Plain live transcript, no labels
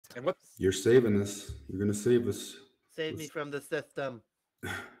And what? You're saving us. You're going to save us. Save me from the system.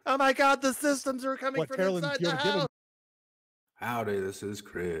 Oh my God, the systems are coming from inside the house. Howdy, this is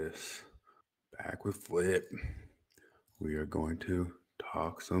Chris. Back with Flip. We are going to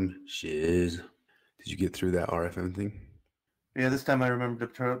talk some shiz. Did you get through that RFM thing? Yeah, this time I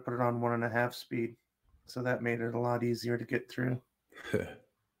remembered to put it on 1.5 speed. So that made it a lot easier to get through.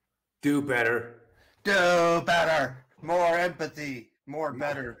 Do better. Do better. More empathy. More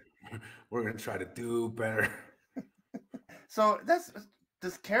better. We're going to try to do better. So does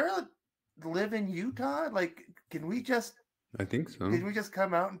Carah live in Utah? Like, can we just... I think so. Can we just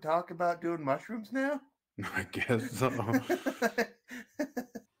come out and talk about doing mushrooms now? I guess so.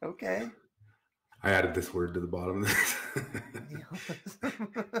 Okay. I added this word to the bottom of this.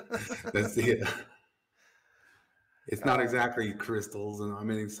 Let's see it. It's not exactly crystals, and I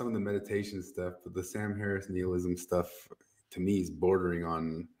mean some of the meditation stuff, but the Sam Harris nihilism stuff to me is bordering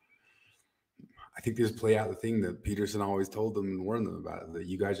on. I think they just play out the thing that Peterson always told them and warned them about, that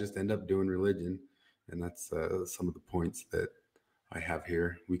you guys just end up doing religion, and that's some of the points that I have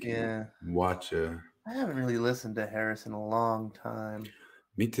here. We can watch. I haven't really listened to Harris in a long time.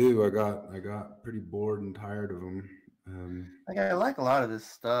 Me too. I got pretty bored and tired of him. I like a lot of this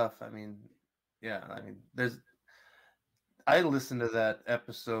stuff. I mean, I listened to that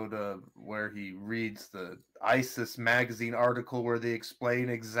episode where he reads the ISIS magazine article where they explain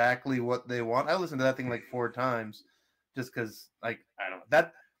exactly what they want. I listened to that thing like 4 times just because, like, I don't know.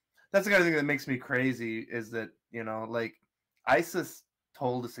 That's the kind of thing that makes me crazy is that, like, ISIS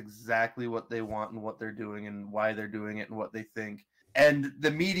told us exactly what they want and what they're doing and why they're doing it and what they think. And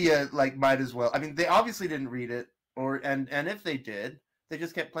the media, like, might as well. I mean, they obviously didn't read it, and if they did, they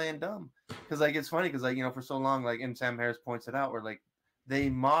just kept playing dumb. Because, like, it's funny because, like, for so long, like, and Sam Harris points it out, where, like, they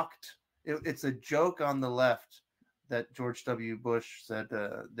mocked. It's a joke on the left that George W. Bush said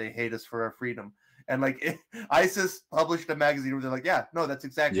they hate us for our freedom. And, like, ISIS published a magazine where they're like, yeah, no, that's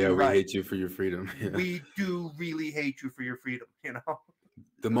exactly right. Yeah, we hate you for your freedom. Yeah. We do really hate you for your freedom,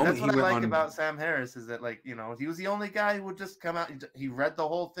 The moment that's what I like about Sam Harris is that, like, he was the only guy who would just come out. He read the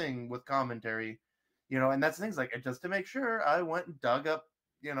whole thing with commentary, and that's things like, just to make sure, I went and dug up,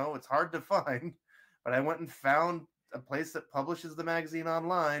 it's hard to find, but I went and found a place that publishes the magazine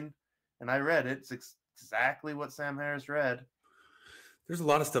online, and I read it. It's exactly what Sam Harris read. There's a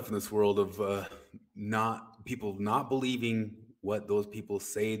lot of stuff in this world of people not believing what those people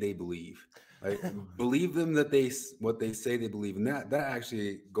say they believe. Like, believe them what they say they believe, and that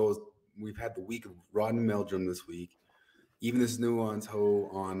actually goes. We've had the week of Rodney Meldrum this week. Even this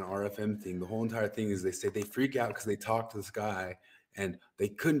nuancehoe on RFM thing, the whole entire thing is they say they freak out because they talk to this guy and they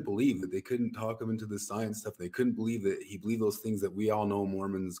couldn't believe that they couldn't talk him into the science stuff. They couldn't believe that he believed those things that we all know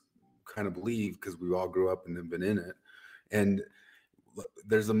Mormons kind of believe because we all grew up and have been in it. And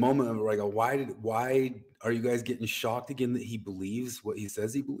there's a moment of like, why are you guys getting shocked again that he believes what he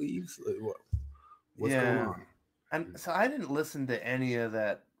says he believes? What's going on? And so I didn't listen to any of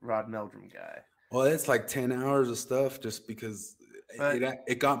that Rod Meldrum guy. Well, it's like 10 hours of stuff just because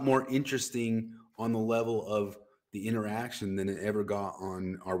it got more interesting on the level of the interaction than it ever got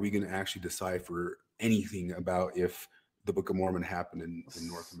on, are we going to actually decipher anything about if the Book of Mormon happened in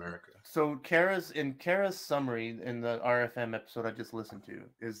North America? So Carah's summary in the RFM episode I just listened to,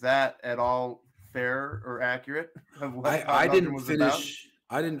 is that at all fair or accurate? Of what I didn't finish.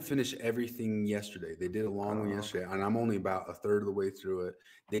 I didn't finish everything yesterday. They did a long one yesterday, and I'm only about a third of the way through it.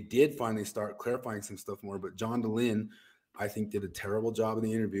 They did finally start clarifying some stuff more, but John DeLynn, I think, did a terrible job in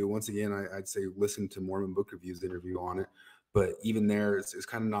the interview. Once again, I'd say listen to Mormon Book Review's interview on it, but even there, it's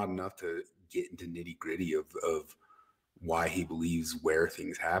kind of not enough to get into nitty gritty of why he believes where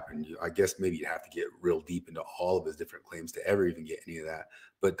things happen. I guess maybe you have to get real deep into all of his different claims to ever even get any of that.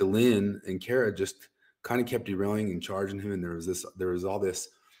 But DeLynn and Carah just kind of kept derailing and charging him, and there was all this,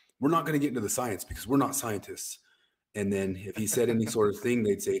 we're not going to get into the science because we're not scientists. And then if he said any sort of thing,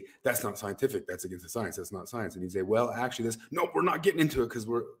 they'd say, that's not scientific, that's against the science, that's not science. And he'd say, well, actually nope, we're not getting into it because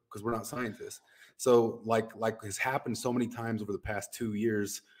we're not scientists. So like has happened so many times over the past 2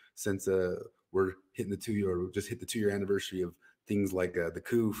 years since we're hitting the 2 year, or just hit the 2 year anniversary of things like the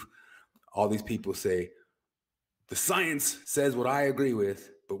COOF, all these people say, the science says what I agree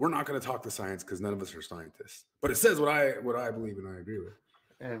with, but we're not going to talk to science because none of us are scientists. But it says what I believe and I agree with.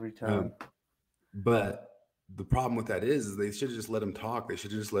 Every time. But the problem with that is they should have just let him talk. They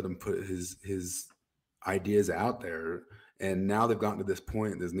should have just let him put his ideas out there. And now they've gotten to this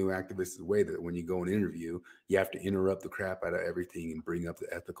point, this new activist way that when you go and interview, you have to interrupt the crap out of everything and bring up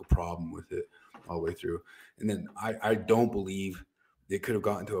the ethical problem with it all the way through. And then I don't believe it could have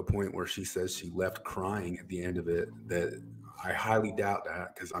gotten to a point where she says she left crying at the end of it. That I highly doubt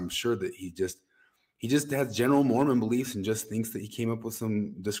that, because I'm sure that he just has general Mormon beliefs and just thinks that he came up with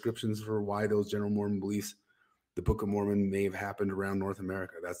some descriptions for why those general Mormon beliefs, the Book of Mormon, may have happened around North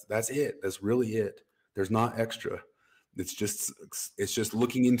America. That's it. That's really it. There's not extra. It's just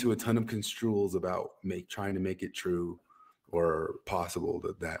looking into a ton of construals about trying to make it true or possible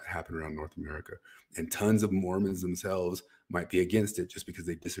that happened around North America. And tons of Mormons themselves might be against it just because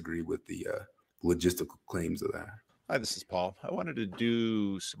they disagree with the logistical claims of that. Hi, this is Paul. I wanted to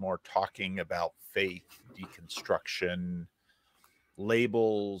do some more talking about faith, deconstruction,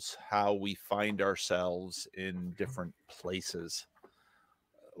 labels, how we find ourselves in different places.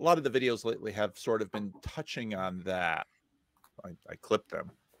 A lot of the videos lately have sort of been touching on that. I clipped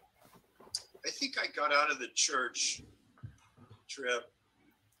them. I think I got out of the church trip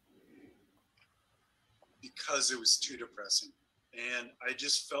because it was too depressing. And I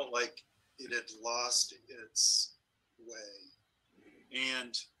just felt like it had lost its way.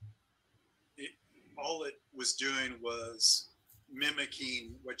 And all it was doing was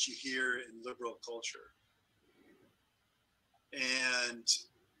mimicking what you hear in liberal culture and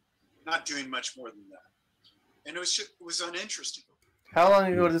not doing much more than that. And it was uninteresting. How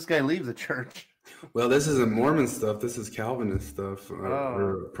long ago did this guy leave the church? Well, this isn't Mormon stuff. This is Calvinist stuff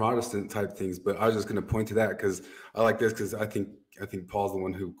or Protestant type things. But I was just going to point to that because I like this, because I think Paul's the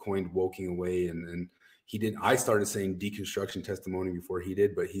one who coined woking away, and he didn't. I started saying deconstruction testimony before he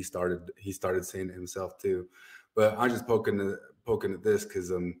did, but he started saying it himself too. But I'm just poking at this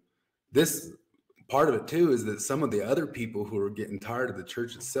because this part of it too is that some of the other people who are getting tired of the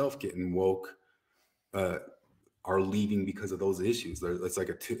church itself getting woke are leaving because of those issues. It's like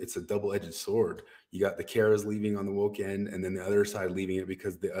it's a double-edged sword. You got the Carahs leaving on the woke end, and then the other side leaving it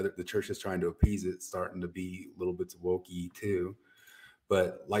because the church is trying to appease it, starting to be little bits of wokey too.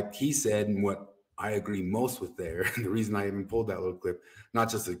 But like he said, and what I agree most with there, and the reason I even pulled that little clip,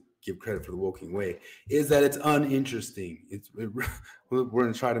 not just to give credit for the woking way, is that it's uninteresting. We're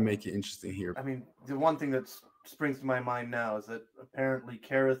going to try to make it interesting here. I mean, the one thing that springs to my mind now is that apparently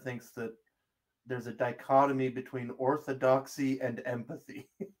Carah thinks that there's a dichotomy between orthodoxy and empathy.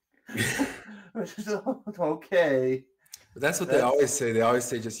 Okay. But that's what they always say. They always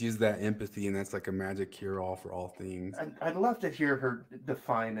say just use that empathy, and that's like a magic cure-all for all things. I'd love to hear her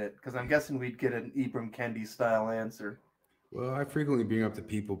define it, because I'm guessing we'd get an Ibram Kendi style answer. Well, I frequently bring up to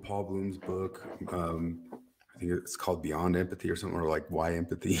people Paul Bloom's book. I think it's called Beyond Empathy or something, or like Why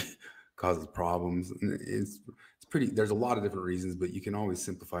Empathy Causes Problems. And it's pretty, there's a lot of different reasons, but you can always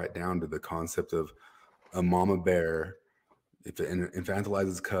simplify it down to the concept of a mama bear, if it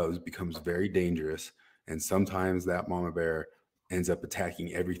infantilizes cubs, becomes very dangerous. And sometimes that mama bear ends up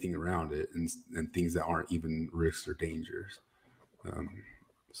attacking everything around it and things that aren't even risks or dangers.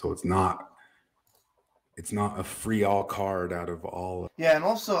 So it's not a free all card out of all. Yeah, and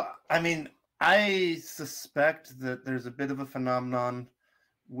also, I mean, I suspect that there's a bit of a phenomenon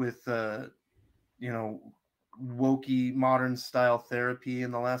with, wokey modern style therapy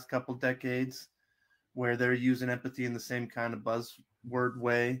in the last couple decades, where they're using empathy in the same kind of buzzword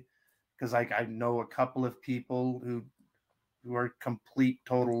way. Because I know a couple of people who are complete,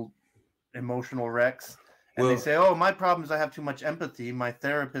 total emotional wrecks. And they say, oh, my problem is I have too much empathy. My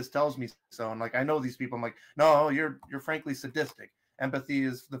therapist tells me so. And like, I know these people. I'm like, no, you're frankly sadistic. Empathy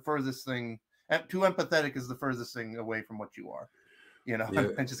is the furthest thing. Too empathetic is the furthest thing away from what you are. Yeah.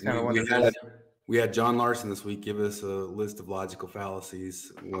 I just kind of wonder. We had John Larsen this week give us a list of logical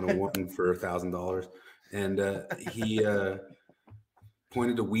fallacies, 101 for $1,000. And he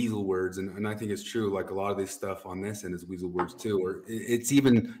pointed to weasel words. And I think it's true. Like a lot of this stuff on this end is weasel words too. Or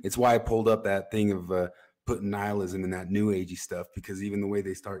it's why I pulled up that thing of putting nihilism in that new agey stuff, because even the way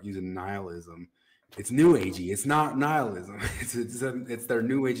they start using nihilism, it's new agey. It's not nihilism. It's their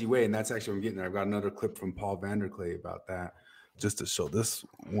new agey way. And that's actually what I'm getting there. I've got another clip from Paul Vanderklay about that, just to show this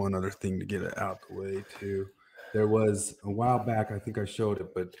one other thing to get it out the way too. There was a while back, I think I showed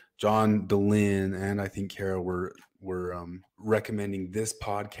it, but John DeLynn and I think Carah were recommending this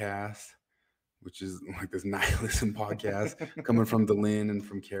podcast, which is like this nihilism podcast coming from DeLynn and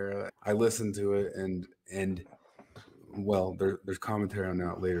from Carah. I listened to it and well, there's commentary on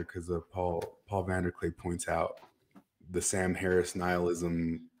that later, because Paul Vanderklay points out the Sam Harris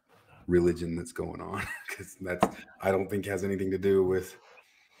nihilism religion that's going on, because I don't think has anything to do with,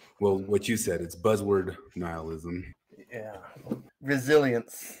 well, what you said. It's buzzword nihilism. Yeah,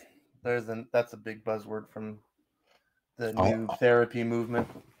 resilience. That's a big buzzword from the new therapy movement.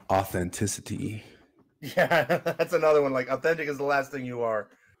 Authenticity. Yeah, that's another one. Like, authentic is the last thing you are.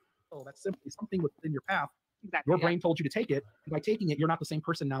 Oh, that's simply something within your path Exactly. Your brain told you to take it, and by taking it, you're not the same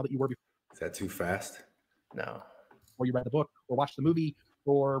person now that you were before. Is that too fast? No. Or you read the book, or watched the movie,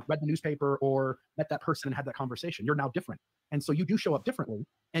 or read the newspaper, or met that person and had that conversation. You're now different. And so you do show up differently,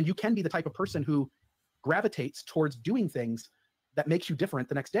 and you can be the type of person who gravitates towards doing things that makes you different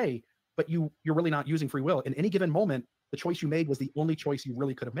the next day, but you're really not using free will. In any given moment, the choice you made was the only choice you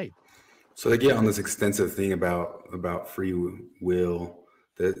really could have made. So they get on this extensive thing about free will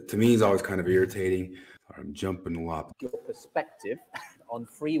that to me is always kind of irritating. I'm jumping a lot. Your perspective on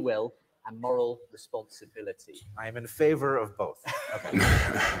free will and moral responsibility. I am in favor of both. Okay.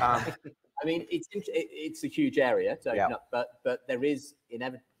 I mean, it's a huge area to open up, but there is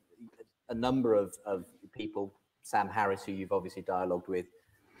inevitably a number of people, Sam Harris, who you've obviously dialogued with,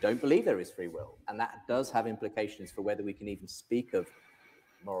 don't believe there is free will, and that does have implications for whether we can even speak of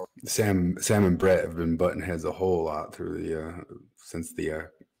moral. Sam and Brett have been butting heads a whole lot through the since the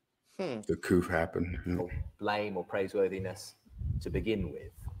coup happened. Or blame or praiseworthiness to begin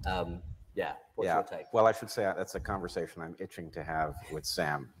with. What's your take? Well, I should say that's a conversation I'm itching to have with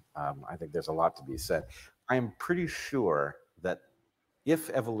Sam. I think there's a lot to be said. I'm pretty sure that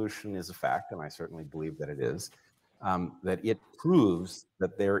if evolution is a fact, and I certainly believe that it is, that it proves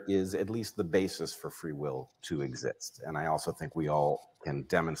that there is at least the basis for free will to exist. And I also think we all can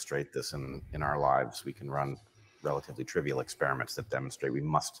demonstrate this in our lives. We can run relatively trivial experiments that demonstrate we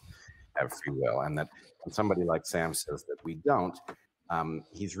must have free will. And that when somebody like Sam says that we don't,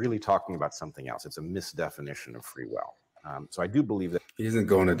 he's really talking about something else. It's a misdefinition of free will. So I do believe that. He doesn't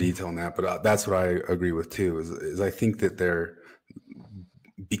go into detail on that, but that's what I agree with too, is I think that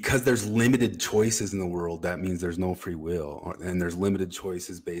because there's limited choices in the world, that means there's no free will, and there's limited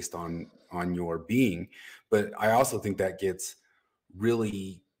choices based on your being. But I also think that gets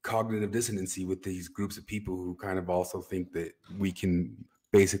really cognitive dissonancy with these groups of people who kind of also think that we can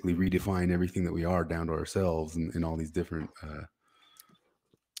basically redefine everything that we are down to ourselves and all these different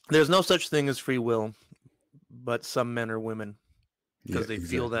There's no such thing as free will, but some men are women because they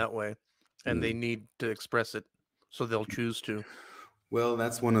feel that way, and they need to express it, so they'll choose to. Well,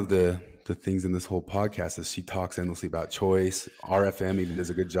 that's one of the things in this whole podcast is she talks endlessly about choice. RFM even does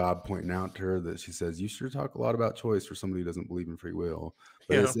a good job pointing out to her that she says, you sure talk a lot about choice for somebody who doesn't believe in free will.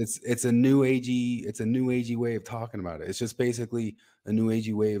 But it's a new agey way of talking about it. It's just basically a new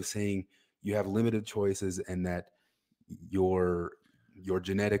agey way of saying you have limited choices and that your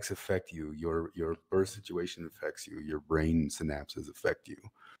genetics affect you, your birth situation affects you, your brain synapses affect you.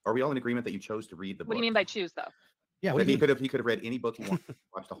 Are we all in agreement that you chose to read the book? What do you mean by choose, though? Yeah, he could have read any book he wanted,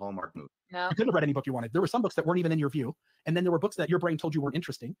 watched a Hallmark movie. No, you couldn't have read any book you wanted. There were some books that weren't even in your view, and then there were books that your brain told you weren't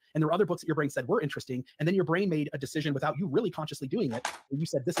interesting, and there were other books that your brain said were interesting, and then your brain made a decision without you really consciously doing it, and you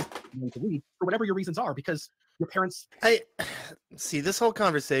said this is what you need to read for whatever your reasons are, because your parents. I see this whole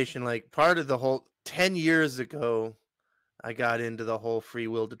conversation, like part of the whole 10 years ago, I got into the whole free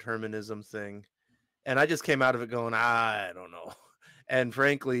will determinism thing, and I just came out of it going, I don't know, and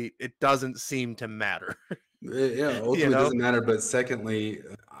frankly, it doesn't seem to matter. Yeah, ultimately it doesn't matter. But secondly,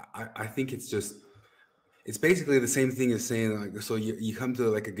 I think it's basically the same thing as saying, like, so you come to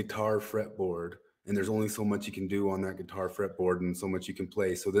like a guitar fretboard and there's only so much you can do on that guitar fretboard and so much you can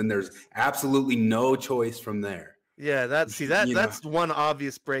play. So then there's absolutely no choice from there. Yeah, that's one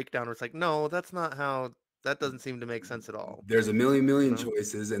obvious breakdown where it's like, no, that's not how. That doesn't seem to make sense at all. There's a million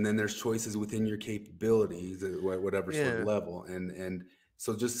choices, and then there's choices within your capabilities at whatever sort of level. And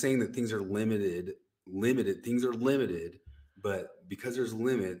so just saying that things are limited, things are limited, but because there's a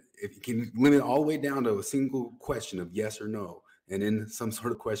limit, if you can limit all the way down to a single question of yes or no, and in some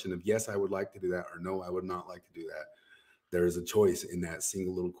sort of question of yes, I would like to do that, or no, I would not like to do that, there is a choice in that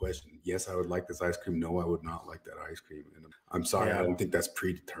single little question. Yes, I would like this ice cream. No, I would not like that ice cream. And I'm sorry, I don't think that's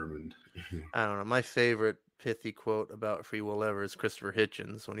predetermined. I don't know. My favorite pithy quote about free will ever is Christopher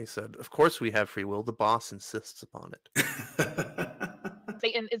Hitchens when he said, "Of course we have free will. The boss insists upon it."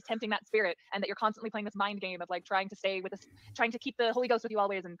 Satan is tempting that spirit, and that you're constantly playing this mind game of like trying to stay with this, trying to keep the Holy Ghost with you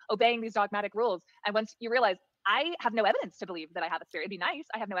always and obeying these dogmatic rules. And once you realize, I have no evidence to believe that I have a spirit. It'd be nice.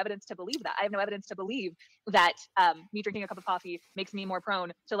 I have no evidence to believe that. I have no evidence to believe that me drinking a cup of coffee makes me more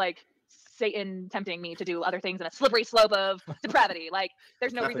prone to like Satan tempting me to do other things in a slippery slope of depravity. Like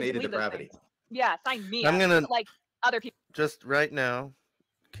there's no reason to believe those things. Yeah, sign me up. I'm gonna like other people. Just right now,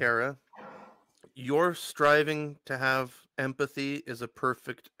 Carah, your striving to have empathy is a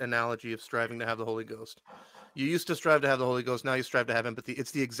perfect analogy of striving to have the Holy Ghost. You used to strive to have the Holy Ghost. Now you strive to have empathy.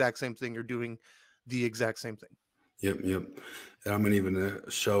 It's the exact same thing. You're doing the exact same thing. Yep. And I'm gonna even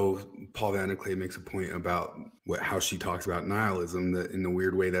show Paul Vanderklay makes a point about how she talks about nihilism. That in a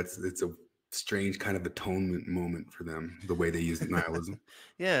weird way, it's a strange kind of atonement moment for them. The way they use nihilism.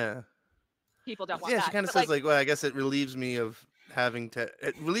 Yeah. people don't want Yeah, that. she kind of But, says like, well, I guess it relieves me of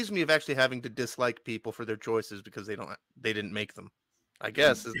actually having to dislike people for their choices because they didn't make them. I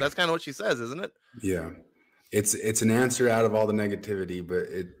guess that's kind of what she says, isn't it? Yeah. It's an answer out of all the negativity, but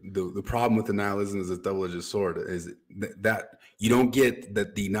the problem with the nihilism is a double-edged sword, is that you don't get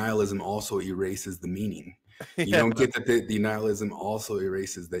that the nihilism also erases the meaning. You Yeah. don't get that the nihilism also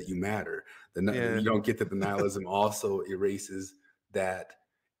erases that you matter. Yeah. You don't get that the nihilism also erases that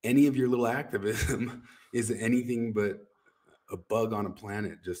any of your little activism is anything but a bug on a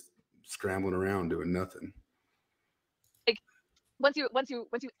planet just scrambling around doing nothing. Once you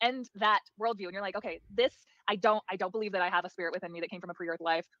end that worldview and you're like, okay, this I don't believe that I have a spirit within me that came from a pre-earth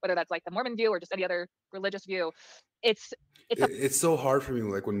life, whether that's like the Mormon view or just any other religious view. It's so hard for me,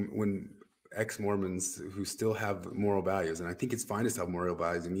 like when ex-Mormons who still have moral values, and I think it's fine to have moral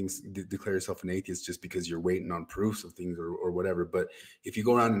values. It means declare yourself an atheist just because you're waiting on proofs of things or whatever. But if you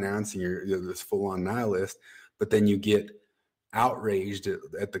go around announcing you're this full-on nihilist, but then you get outraged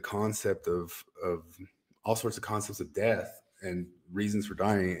at the concept of all sorts of concepts of death and reasons for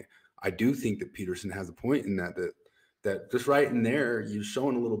dying, I do think that Peterson has a point in that just right in there, you're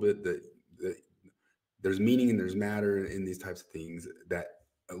showing a little bit that there's meaning and there's matter in these types of things, that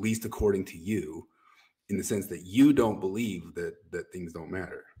at least according to you, in the sense that you don't believe that things don't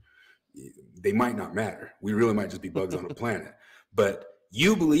matter. They might not matter. We really might just be bugs on a planet, but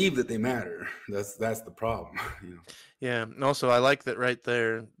you believe that they matter. That's the problem. You know? Yeah. And also, I like that right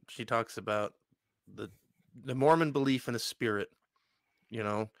there. She talks about the Mormon belief in a spirit, you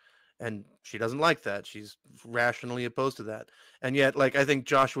know, and she doesn't like that. She's rationally opposed to that. And yet, like, I think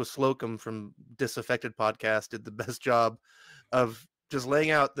Joshua Slocum from Disaffected Podcast did the best job of just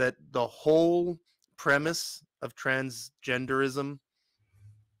laying out that the whole premise of transgenderism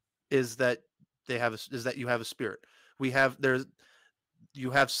is that you have a spirit.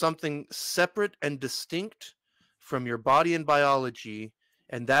 You have something separate and distinct from your body and biology,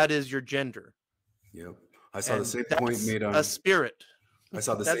 and that is your gender. Yep. I saw the same point made on a spirit. I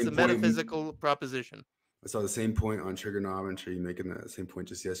saw the that's same a point. metaphysical proposition. I saw the same point on Trigonometry, making that same point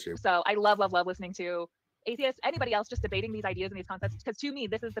just yesterday. So I love listening to atheists, anybody else just debating these ideas and these concepts, because to me,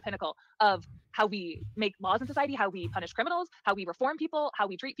 this is the pinnacle of how we make laws in society, how we punish criminals, how we reform people, how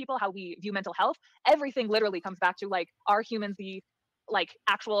we treat people, how we view mental health. Everything literally comes back to, like, are humans the like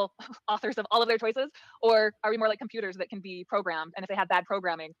actual authors of all of their choices, or are we more like computers that can be programmed? And if they have bad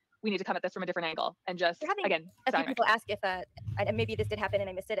programming, we need to come at this from a different angle. And just again, a few people ask if and maybe this did happen and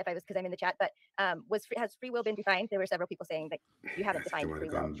I missed it because I'm in the chat, but has free will been defined? There were several people saying that you haven't defined free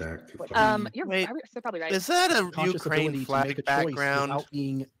will. You're probably right. Is that a Ukraine flag background?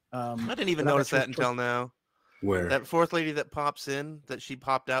 Being, I didn't even notice that until now. Where? That fourth lady that pops in, that she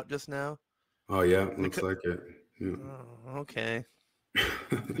popped out just now? Oh yeah, looks like it. Yeah. Oh, okay.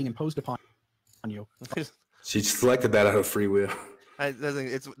 Being imposed upon you. She selected that out of free will.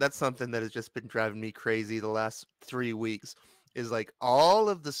 That's something that has just been driving me crazy the last 3 weeks, is like all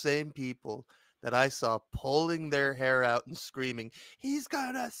of the same people that I saw pulling their hair out and screaming, he's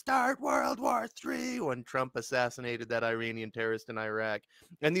gonna start World War III, when Trump assassinated that Iranian terrorist in Iraq.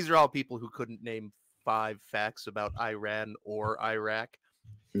 And these are all people who couldn't name 5 facts about Iran or Iraq.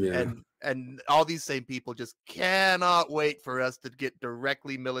 Yeah. And all these same people just cannot wait for us to get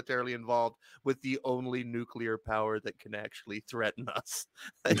directly militarily involved with the only nuclear power that can actually threaten us.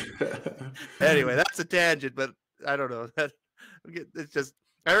 Anyway, that's a tangent, but I don't know. It's just,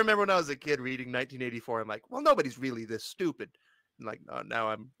 I remember when I was a kid reading 1984, I'm like, well, nobody's really this stupid. And like, now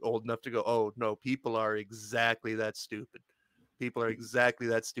I'm old enough to go, oh no, people are exactly that stupid. People are exactly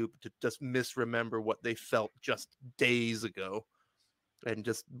that stupid to just misremember what they felt just days ago. And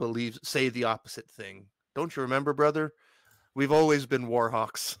just say the opposite thing. Don't you remember, brother? We've always been war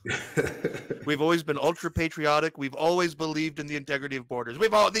hawks. We've always been ultra patriotic. We've always believed in the integrity of borders.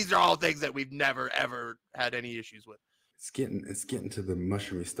 These are all things that we've never ever had any issues with. It's getting to the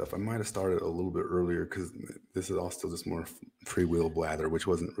mushroomy stuff. I might have started a little bit earlier because this is all still just more free will blather, which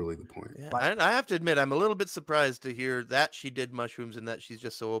wasn't really the point. Yeah, I have to admit, I'm a little bit surprised to hear that she did mushrooms and that she's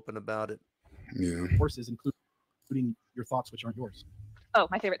just so open about it. Yeah. Horses, including your thoughts, which aren't yours. Oh,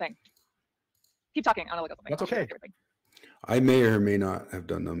 my favorite thing. Keep talking. I don't know what That's okay. I may or may not have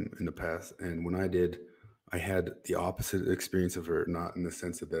done them in the past, and when I did, I had the opposite experience of her. Not in the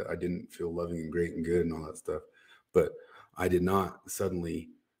sense of that I didn't feel loving and great and good and all that stuff, but I did not suddenly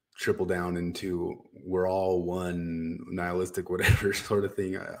triple down into we're all one, nihilistic, whatever sort of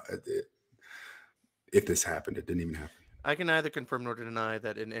thing. If this happened, it didn't even happen. I can neither confirm nor deny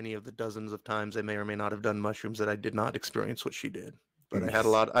that in any of the dozens of times I may or may not have done mushrooms that I did not experience what she did. But I had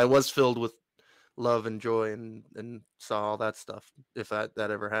I was filled with love and joy and saw all that stuff, if that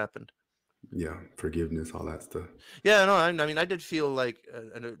ever happened. Yeah, forgiveness, all that stuff. Yeah, no, I mean, I did feel like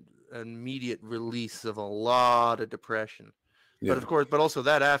an immediate release of a lot of depression. Yeah. But of course, but also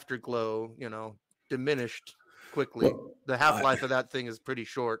that afterglow, diminished quickly. Well, The half-life of that thing is pretty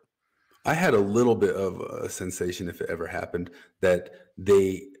short. I had a little bit of a sensation, if it ever happened, that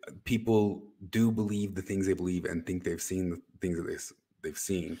people do believe the things they believe and think they've seen the things that they've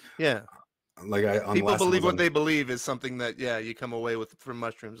seen. Yeah. Like people believe what they believe is something that you come away with from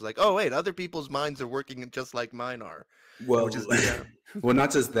mushrooms. Like, oh wait, other people's minds are working just like mine are. Well, which is, well,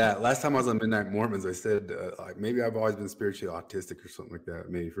 not just that. Last time I was on Midnight Mormons, I said like maybe I've always been spiritually autistic or something like that,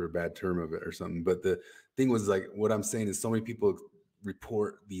 maybe for a bad term of it or something. But the thing was, like, what I'm saying is so many people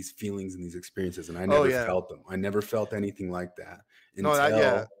report these feelings and these experiences, and I never felt them. I never felt anything like that until, I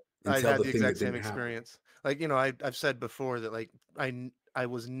had the exact same experience. Like, I've said before that, like, I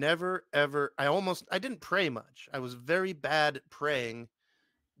was never ever I didn't pray much. I was very bad at praying.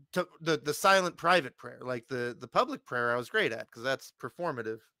 To the silent private prayer, like the public prayer, I was great at because that's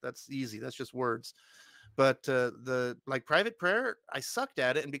performative. That's easy. That's just words. But the like private prayer, I sucked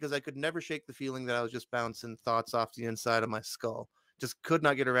at it, and because I could never shake the feeling that I was just bouncing thoughts off the inside of my skull, just could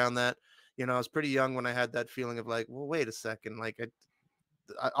not get around that. I was pretty young when I had that feeling of like, well, wait a second, like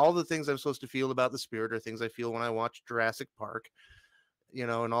all the things I'm supposed to feel about the spirit are things I feel when I watch Jurassic Park,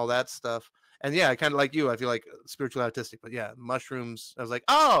 and all that stuff. And yeah, kind of like you, I feel like spiritual autistic, but yeah, mushrooms, I was like,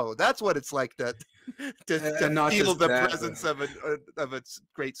 oh, that's what it's like to feel the presence of a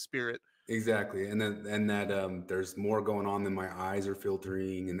great spirit. Exactly. And that there's more going on than my eyes are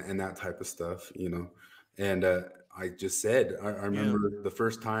filtering and that type of stuff, and I just said, I remember the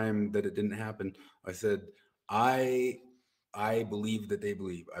first time that it didn't happen, I said, I believe that they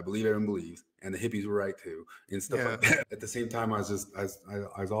believe. I believe everyone believes, and the hippies were right too, and stuff like that. At the same time, I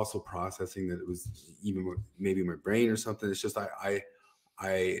was also processing that it was even maybe my brain or something. It's just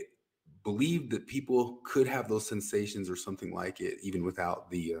I believe that people could have those sensations or something like it, even without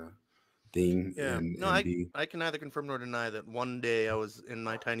the thing. Yeah. I can neither confirm nor deny that one day I was in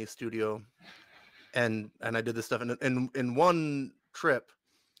my tiny studio, and I did this stuff, and in one trip,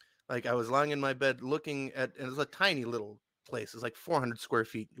 like I was lying in my bed looking at, and it was a tiny little place. It's like 400 square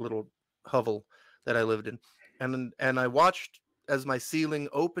feet, little hovel that I lived in, and I watched as my ceiling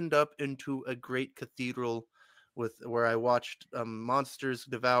opened up into a great cathedral, where I watched monsters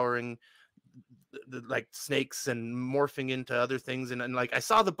devouring like snakes and morphing into other things, and like I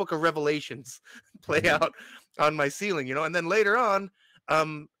saw the Book of Revelations play out on my ceiling, and then later on,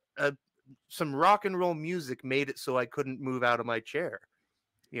 some rock and roll music made it so I couldn't move out of my chair.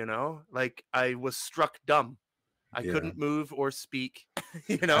 Like I was struck dumb. I couldn't move or speak,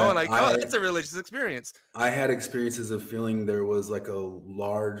 it's a religious experience. I had experiences of feeling there was like a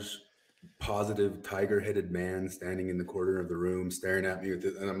large, positive, tiger-headed man standing in the corner of the room, staring at me with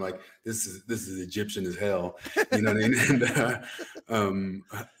it, and I'm like, this is Egyptian as hell, you know what I mean?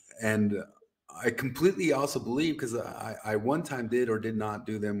 And I completely also believe, because I one time did or did not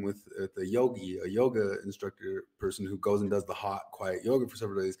do them with a yoga instructor person who goes and does the hot, quiet yoga for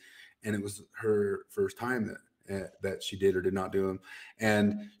several days, and it was her first time that she did or did not do them,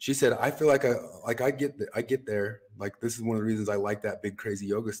 and she said, I feel like I get there, like this is one of the reasons I like that big crazy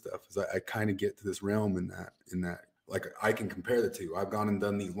yoga stuff, is I kind of get to this realm in that like I can compare the two. I've gone and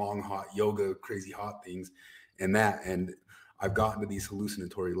done these long hot yoga crazy hot things and I've gotten to these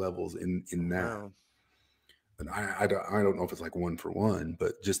hallucinatory levels in that. Wow. And I don't know if it's like one for one,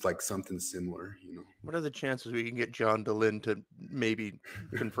 but just like something similar, What are the chances we can get John Larsen to maybe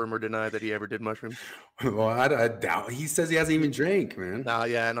confirm or deny that he ever did mushrooms? Well, I doubt. He says he hasn't even drank, man. No,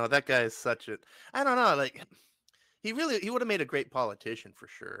 yeah, no, that guy is such a, I don't know, like he would have made a great politician for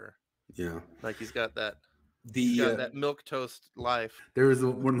sure. Yeah. Like he's got that that milk toast life. There was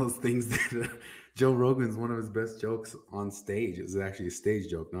one of those things that Joe Rogan's, one of his best jokes on stage. It was actually a stage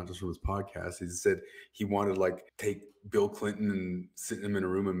joke, not just from his podcast. He said he wanted like take Bill Clinton and sit him in a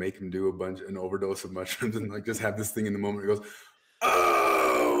room and make him do an overdose of mushrooms and like just have this thing in the moment. He goes,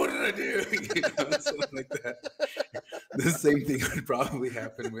 oh, what did I do? Something like that. The same thing would probably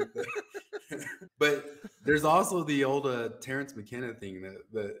happen with it. But there's also the old Terrence McKenna thing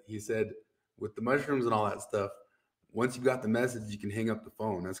that he said with the mushrooms and all that stuff. Once you got the message, you can hang up the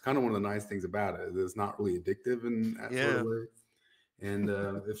phone. That's kind of one of the nice things about it. It's not really addictive in that sort of way. And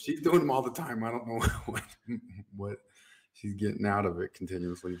if she's doing them all the time, I don't know what she's getting out of it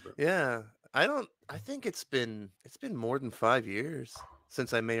continuously. But yeah, I think it's been more than 5 years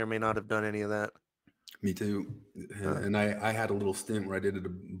since I may or may not have done any of that. Me too. And I had a little stint where I did it a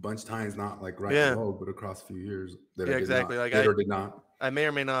bunch of times, not like below, but across a few years. That I exactly. did not. I may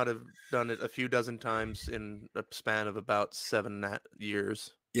or may not have done it a few dozen times in a span of about 7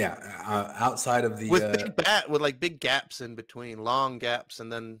 years. Yeah, outside of the with with like big gaps in between, long gaps,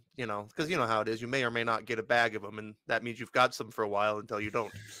 and then because you know how it is, you may or may not get a bag of them, and that means you've got some for a while until you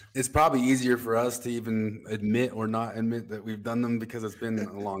don't. It's probably easier for us to even admit or not admit that we've done them because it's been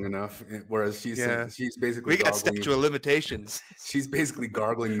long enough. Whereas she's basically we got statute of limitations. She's basically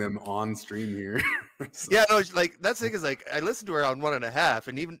gargling them on stream here. So. Yeah, no, like that's the thing is like I listened to her on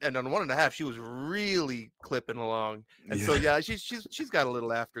 1.5, and on 1.5 she was really clipping along, and so she's got a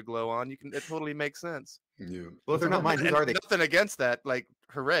little afterglow on. It totally makes sense. Yeah. Well, if they're not mine, whose are they? Nothing against that. Like,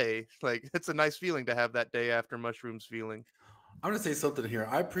 hooray! Like it's a nice feeling to have that day after mushrooms feeling. I'm gonna say something here.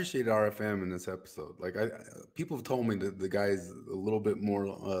 I appreciate RFM in this episode. Like, people have told me that the guy is a little bit more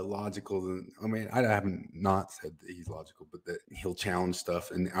logical than. I mean, I haven't not said that he's logical, but that he'll challenge stuff,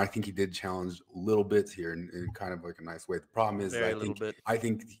 and I think he did challenge little bits here in kind of like a nice way. The problem is, I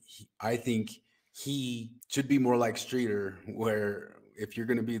think he should be more like Streeter, where if you're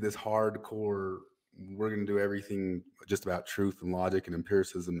gonna be this hardcore, we're gonna do everything just about truth and logic and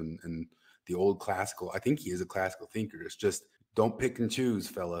empiricism and the old classical. I think he is a classical thinker. It's just. Don't pick and choose,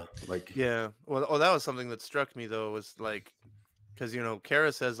 fella. Like, yeah. Well, that was something that struck me though, was like, because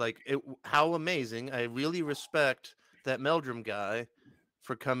Carah says like, how amazing. I really respect that Meldrum guy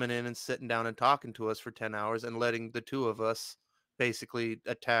for coming in and sitting down and talking to us for 10 hours and letting the two of us basically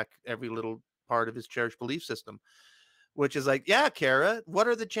attack every little part of his cherished belief system. Which is like, yeah, Carah, what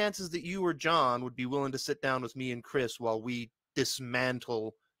are the chances that you or John would be willing to sit down with me and Chris while we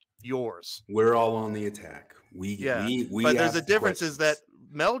dismantle yours? We're all on the attack. But there's a difference is that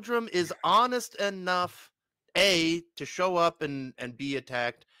Meldrum is honest enough to show up and be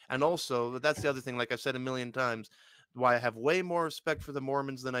attacked, and also that's the other thing, like I've said a million times, why I have way more respect for the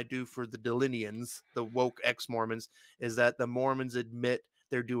Mormons than I do for the Delineans, the woke ex-Mormons, is that the Mormons admit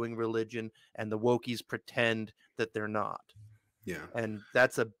they're doing religion and the wokies pretend that they're not. Yeah. And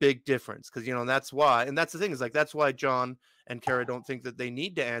that's a big difference because, that's why. And that's the thing is like, that's why John and Carah don't think that they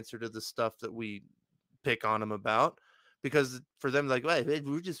need to answer to the stuff that we pick on them about, because for them, like, well,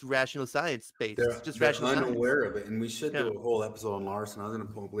 we're just rational science based. It's just rational unaware science. Of it. And we should do a whole episode on Larsen. I was going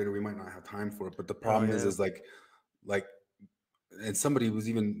to pull up later. We might not have time for it. But the problem is like, and some people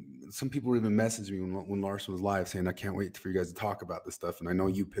were even messaging me when Larsen was live saying, I can't wait for you guys to talk about this stuff. And I know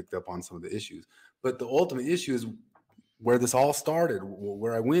you picked up on some of the issues. But the ultimate issue is where this all started,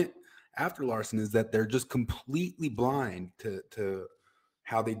 where I went after Larsen, is that they're just completely blind to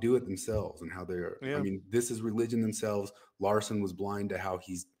how they do it themselves and how they're. I mean, this is religion themselves. Larsen was blind to how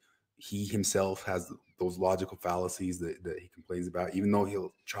he himself has those logical fallacies that he complains about, even though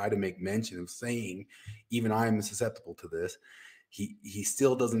he'll try to make mention of saying, even I am susceptible to this. He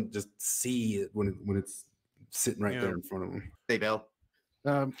still doesn't just see it when it's sitting right there in front of him. Hey, Bill.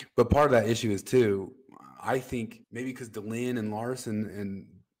 But part of that issue is too, I think maybe because DeLynn and Larsen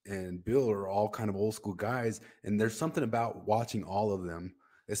and Bill are all kind of old school guys, and there's something about watching all of them,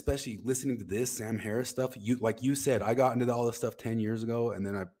 especially listening to this Sam Harris stuff. Like you said, I got into all this stuff 10 years ago, and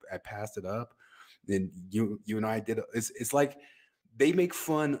then I passed it up. Then you and I did. It's like they make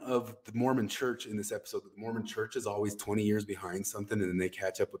fun of the Mormon Church in this episode. The Mormon Church is always 20 years behind something, and then they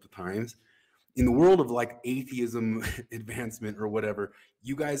catch up with the times. In the world of like atheism advancement or whatever,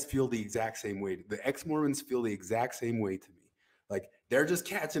 you guys feel the exact same way. The ex-Mormons feel the exact same way to me. Like they're just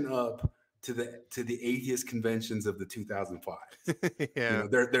catching up to the atheist conventions of the 2005. Yeah,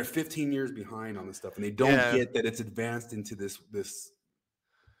 they're 15 years behind on this stuff, and they don't get that it's advanced into this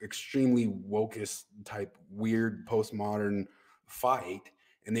extremely wokeist type weird postmodern fight,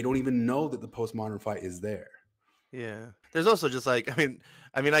 and they don't even know that the postmodern fight is there. Yeah. There's also just like,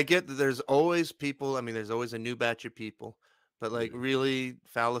 I mean, I get that there's always people. I mean, there's always a new batch of people, but like really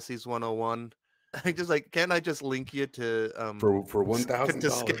Fallacies 101. I just like, can't I just link you to for $1,000 to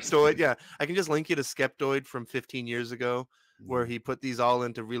Skeptoid? Yeah, I can just link you to Skeptoid from 15 years ago, where he put these all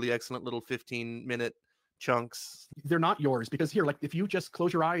into really excellent little 15-minute chunks. They're not yours because here, like if you just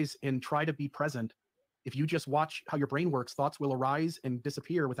close your eyes and try to be present, if you just watch how your brain works, thoughts will arise and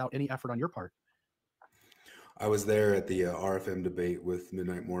disappear without any effort on your part. I was there at the RFM debate with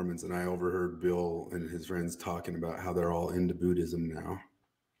Midnight Mormons, and I overheard Bill and his friends talking about how they're all into Buddhism now.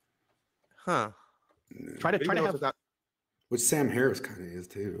 Huh. Try to have which Sam Harris kind of is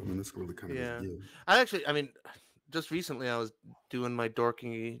too. I mean, that's really kind of I mean, just recently I was doing my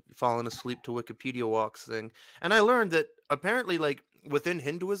dorky falling asleep to Wikipedia walks thing, and I learned that apparently, like within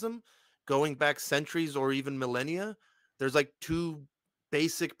Hinduism, going back centuries or even millennia, there's like two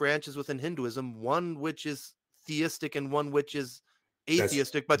basic branches within Hinduism, one which is theistic and one which is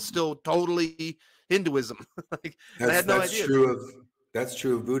atheistic, but still totally Hinduism. Like I had no idea. That's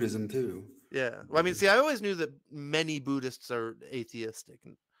true of Buddhism too. Yeah. Well, I mean, see, I always knew that many Buddhists are atheistic,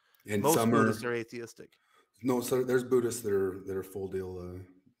 And most some Buddhists are atheistic. No, so there's Buddhists that are full deal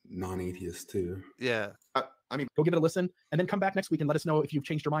non-atheists too. Yeah. I mean, Go give it a listen and then come back next week and let us know if you've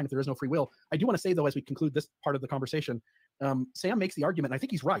changed your mind, if there is no free will. I do want to say, though, as we conclude this part of the conversation, Sam makes the argument, and I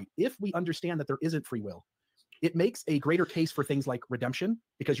think he's right. If we understand that there isn't free will, it makes a greater case for things like redemption,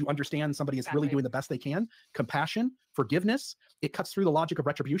 because you understand somebody is really doing the best they can, compassion, forgiveness. It cuts through the logic of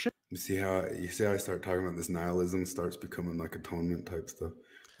retribution. You see how I start talking about this nihilism starts becoming like atonement type stuff,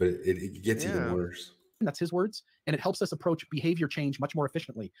 but it gets even worse. That's his words. And it helps us approach behavior change much more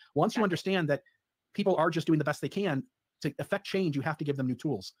efficiently. Once you understand that people are just doing the best they can, to affect change, you have to give them new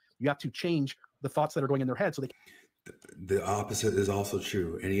tools. You have to change the thoughts that are going in their head. So the opposite is also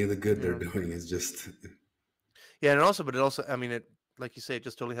true. Any of the good they're doing is just. Yeah. And also, but it also, I mean, it, like you say, it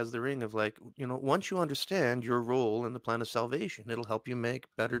just totally has the ring of like, you know, once you understand your role in the plan of salvation, it'll help you make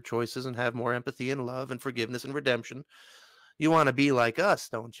better choices and have more empathy and love and forgiveness and redemption. You want to be like us,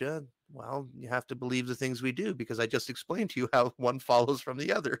 don't you? Well, you have to believe the things we do, because I just explained to you how one follows from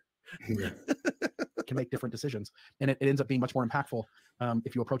the other. Can make different decisions, and it ends up being much more impactful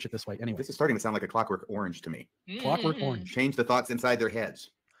if you approach it this way. Anyway, this is starting to sound like a Clockwork Orange to me. Clockwork Orange. Change the thoughts inside their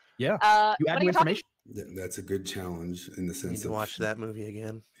heads. Yeah. You add new information. That's a good challenge in the sense of watch that movie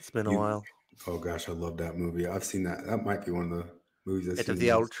again. It's been a while. Oh gosh, I love that movie. I've seen that. That might be one of the movies I've seen. Of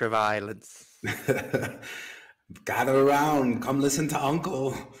the ultra violence. Gather around, come listen to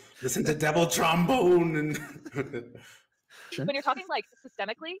Uncle, listen to Devil Trombone. And when you're talking like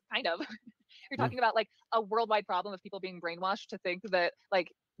systemically, kind of, you're talking about like a worldwide problem of people being brainwashed to think that like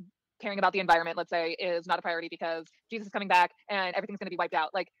caring about the environment, let's say, is not a priority because Jesus is coming back and everything's going to be wiped out.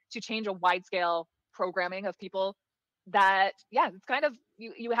 Like, to change a wide scale programming of people, that, yeah, it's kind of,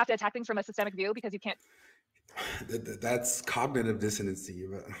 you have to attack things from a systemic view, because you can't. That's cognitive dissonancy.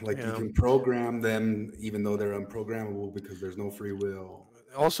 Like, you can program them even though they're unprogrammable because there's no free will.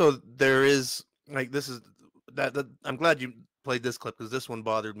 Also, there is like, this is that I'm glad you played this clip, because this one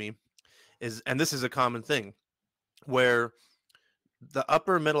bothered me, and this is a common thing where the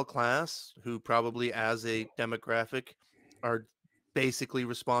upper middle class, who probably as a demographic are basically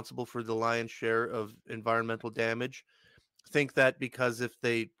responsible for the lion's share of environmental damage, think that because if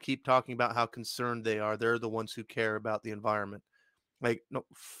they keep talking about how concerned they are, they're the ones who care about the environment. Like, no,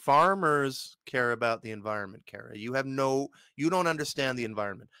 farmers care about the environment, Kara. You don't understand the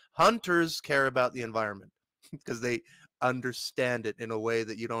environment. Hunters care about the environment because they understand it in a way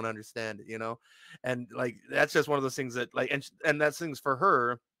that you don't understand it, you know? And like, that's just one of those things that like, and that's things for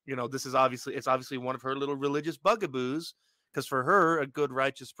her, you know, it's obviously one of her little religious bugaboos, because for her, a good,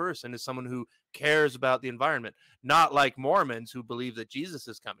 righteous person is someone who cares about the environment, not like Mormons who believe that Jesus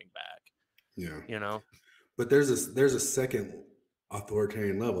is coming back. Yeah. You know? But there's a second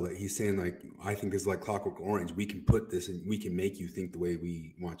authoritarian level that he's saying, like, I think is like Clockwork Orange. We can put this and we can make you think the way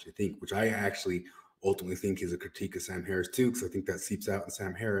we want you to think, which I actually ultimately think is a critique of Sam Harris too, because I think that seeps out in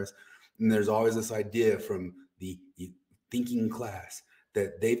Sam Harris. And there's always this idea from the thinking class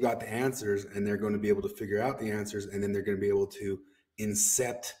that they've got the answers and they're going to be able to figure out the answers, and then they're going to be able to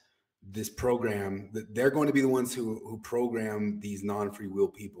incept this program. That they're going to be the ones who program these non-free will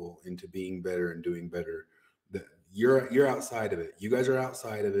people into being better and doing better. That you're outside of it. You guys are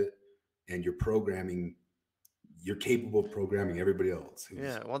outside of it, and you're capable of programming everybody else.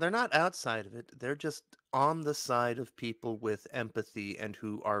 Yeah, well, they're not outside of it. They're just on the side of people with empathy and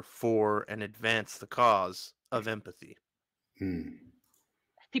who are for and advance the cause of empathy.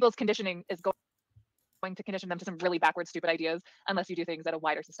 People's conditioning is going to condition them to some really backward, stupid ideas unless you do things at a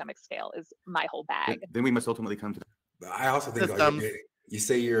wider systemic scale, is my whole bag. Then we must ultimately come to. I also think, like, you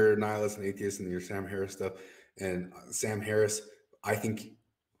say you're nihilist and atheist and your Sam Harris stuff, and Sam Harris, I think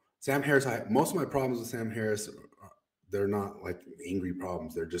Sam Harris, most of my problems with Sam Harris, they're not like angry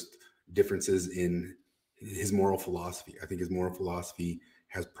problems. They're just differences in his moral philosophy. I think his moral philosophy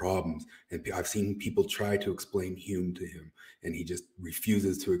has problems. And I've seen people try to explain Hume to him, and he just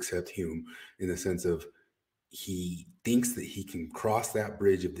refuses to accept Hume, in the sense of he thinks that he can cross that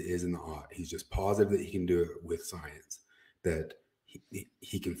bridge of the is and the ought. He's just positive that he can do it with science, that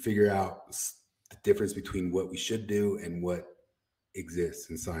he can figure out the difference between what we should do and what exists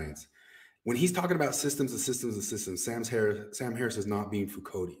in science. When he's talking about systems and systems and systems, Sam Harris is not being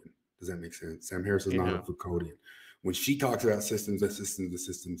Foucauldian. Does that make sense? Sam Harris is not a Foucauldian. When she talks about systems and systems and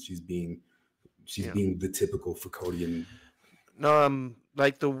systems, she's being the typical Foucauldian. No,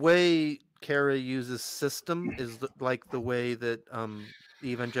 like the way Kara uses system is like the way that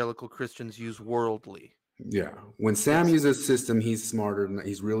evangelical Christians use worldly. Yeah. When Sam uses system, he's smarter than that.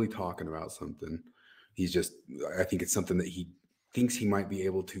 He's really talking about something. I think it's something that he thinks he might be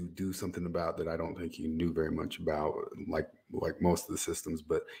able to do something about that I don't think he knew very much about, like most of the systems.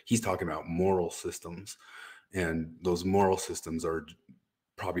 But he's talking about moral systems, and those moral systems are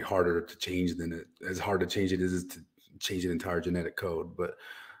probably harder to change than it as hard to change it is to change an entire genetic code. But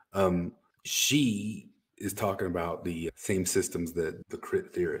she is talking about the same systems that the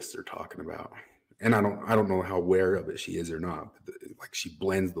crit theorists are talking about. And I don't know how aware of it she is or not. But like, she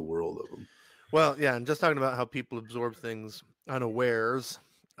blends the world of them. Well, yeah, and just talking about how people absorb things unawares.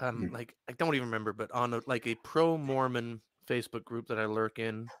 Like, I don't even remember, but on a pro-Mormon Facebook group that I lurk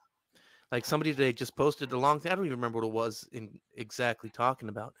in, like, somebody today just posted a long thing. I don't even remember what it was exactly talking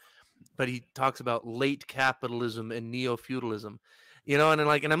about, but he talks about late capitalism and neo-feudalism, you know, and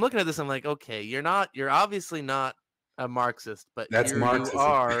I'm looking at this, I'm like, okay, you're obviously not a Marxist, but That's Marxism. you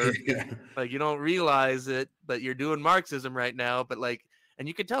are. Yeah. Like, you don't realize it, but you're doing Marxism right now. But like, and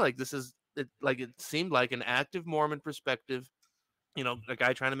you can tell, like, this is it seemed like an active Mormon perspective, you know, a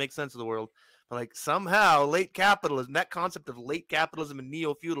guy trying to make sense of the world. But like, somehow late capitalism, that concept of late capitalism and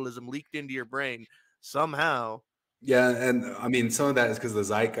neo-feudalism leaked into your brain somehow. Yeah, and I mean, some of that is because the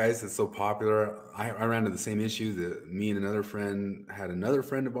zeitgeist is so popular. I ran into the same issue that me and another friend had another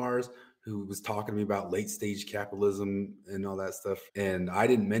friend of ours who was talking to me about late stage capitalism and all that stuff. And I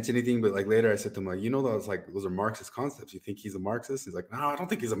didn't mention anything, but like later I said to him, like, you know, those are Marxist concepts. You think he's a Marxist? He's like, no, I don't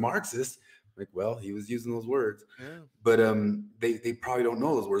think he's a Marxist. I'm like, well, he was using those words. Yeah. But they probably don't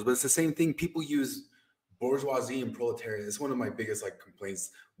know those words. But it's the same thing. People use bourgeoisie and proletariat. It's one of my biggest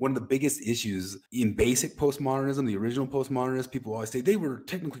complaints. One of the biggest issues in basic postmodernism, the original postmodernists, people always say they were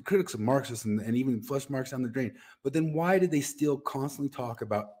technically critics of Marxists and even flushed Marx down the drain. But then why did they still constantly talk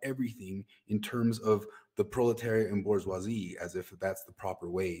about everything in terms of the proletariat and bourgeoisie as if that's the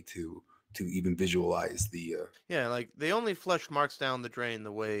proper way to even visualize the Yeah, like, they only flushed Marx down the drain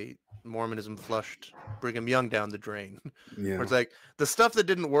the way Mormonism flushed Brigham Young down the drain. Yeah. Where it's like, the stuff that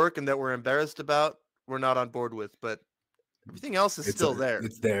didn't work and that we're embarrassed about, we're not on board with, but everything else is still there.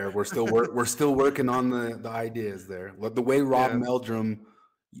 It's there. We're still we're still working on the ideas there. The way Rod Meldrum,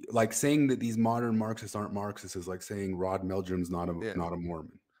 like, saying that these modern Marxists aren't Marxists is like saying Rod Meldrum's not a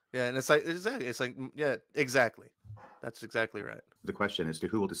Mormon. Yeah, and it's like yeah, exactly. That's exactly right. The question is to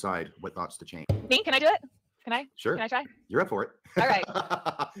who will decide what thoughts to change. Me, can I do it? Can I? Sure. Can I try? You're up for it. All right.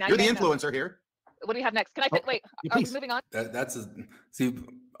 Now You're the you guys know. influencer here. What do we have next? Can I wait? Are we moving on? See,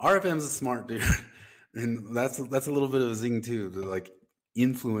 RFM's a smart dude, and that's a little bit of a zing too. Like,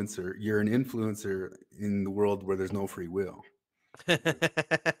 influencer, you're an influencer in the world where there's no free will.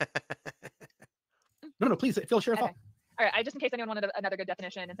 No, please, Phil, share a thought. All right, just in case anyone wanted another good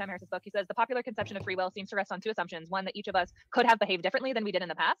definition, in Sam Harris's book, he says the popular conception of free will seems to rest on two assumptions: one, that each of us could have behaved differently than we did in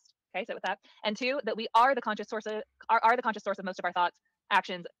the past. Okay, sit with that. And two, that we are the conscious source of most of our thoughts,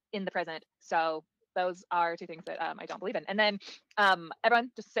 actions in the present. So those are two things that I don't believe in. And then everyone,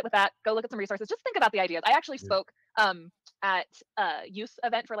 just sit with that. Go look at some resources. Just think about the ideas. I actually spoke at a youth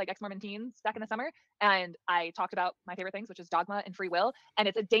event for ex-Mormon teens back in the summer, and I talked about my favorite things, which is dogma and free will, and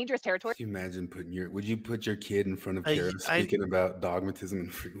it's a dangerous territory. Can you imagine would you put your kid in front of Carah speaking about dogmatism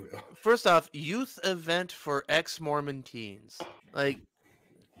and free will? First off, youth event for ex-Mormon teens. Like,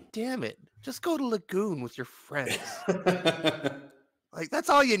 damn it. Just go to Lagoon with your friends. Like, that's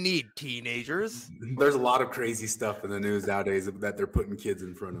all you need, teenagers. There's a lot of crazy stuff in the news nowadays that they're putting kids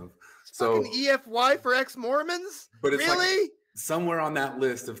in front of. So EFY for ex-Mormons? But it's really? Somewhere on that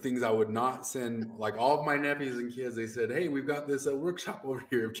list of things I would not send, like, all of my nephews and kids, they said, hey, we've got this workshop over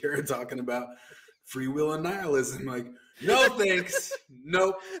here of Carah talking about free will and nihilism. Like, no thanks.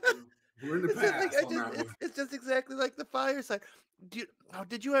 Nope. We're in the past. It's just exactly like the Fireside.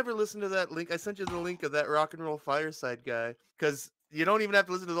 Did you ever listen to that link? I sent you the link of that rock and roll Fireside guy, because you don't even have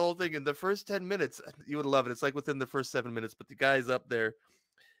to listen to the whole thing. In the first 10 minutes, you would love it. It's like within the first 7 minutes, but the guy's up there,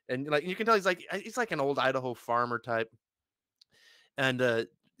 and you can tell he's like an old Idaho farmer type. And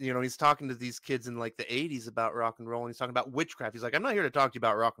he's talking to these kids in like the 80s about rock and roll, and he's talking about witchcraft. He's like, I'm not here to talk to you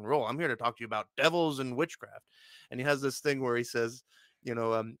about rock and roll. I'm here to talk to you about devils and witchcraft. And he has this thing where he says,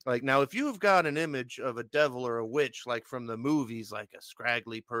 like, now if you've got an image of a devil or a witch, like from the movies, like a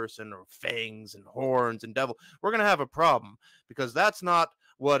scraggly person or fangs and horns and devil, we're going to have a problem, because that's not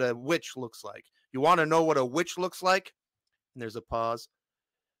what a witch looks like. You want to know what a witch looks like? And there's a pause.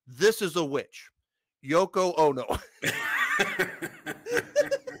 This is a witch. Yoko Ono.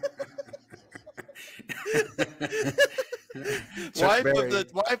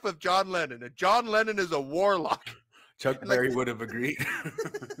 wife of John Lennon. And John Lennon is a warlock. Chuck Berry would have agreed.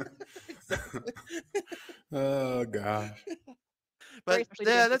 Oh gosh. But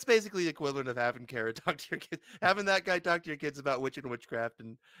yeah, that's basically the equivalent of having Carah talk to your kids, having that guy talk to your kids about witch and witchcraft,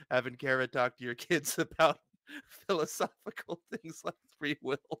 and having Carah talk to your kids about philosophical things like free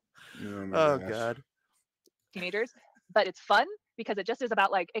will. Oh my Oh gosh. God. Teenagers, but it's fun because it just is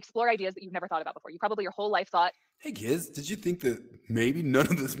about like explore ideas that you've never thought about before. You probably your whole life thought, Hey kids, did you think that maybe none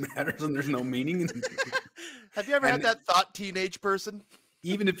of this matters and there's no meaning? Have you ever had And- that thought, teenage person?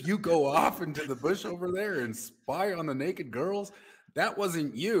 Even if you go off into the bush over there and spy on the naked girls, that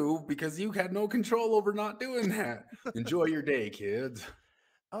wasn't you because you had no control over not doing that. Enjoy your day, kids.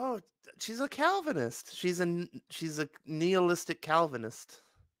 Oh, she's a Calvinist. She's a nihilistic Calvinist.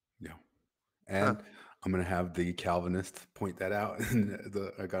 Yeah. And I'm gonna have the Calvinist point that out. And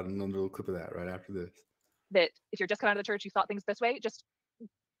I got another little clip of that right after this. that if you're just coming out of the church, you thought things this way, just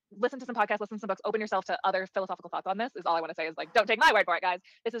listen to some podcasts, listen to some books, open yourself to other philosophical thoughts on this is all I want to say is like, don't take my word for it, guys.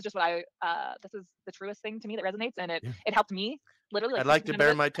 This is just what this is the truest thing to me that resonates. And it helped me literally. I'd like to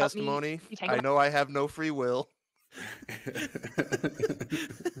bear my helped me testimony. detangle I know I have no free will.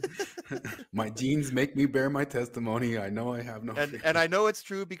 My genes make me bear my testimony. I know I have no and I know it's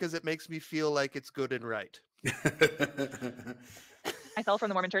true because it makes me feel like it's good and right. I fell from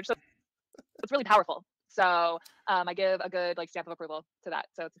the Mormon church, so it's really powerful. So I give a good like stamp of approval to that.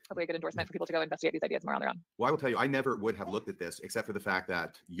 So it's probably a good endorsement for people to go investigate these ideas more on their own. Well, I will tell you, I never would have looked at this except for the fact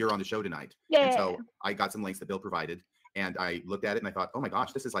that you're on the show tonight. Yeah. And so I got some links that Bill provided, and I looked at it and I thought, oh my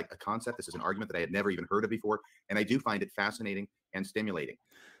gosh, this is like a concept. This is an argument that I had never even heard of before. And I do find it fascinating and stimulating.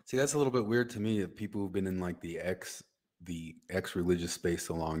 See, that's a little bit weird to me of people who've been in like the ex-religious space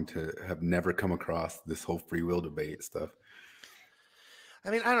so long to have never come across this whole free will debate stuff. I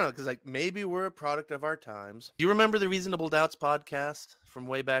mean, I don't know, because like maybe we're a product of our times. You remember the Reasonable Doubts podcast from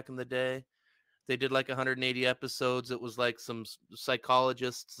way back in the day? They did like 180 episodes. It was like some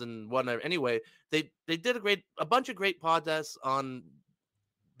psychologists and whatnot. Anyway, they did a bunch of great podcasts on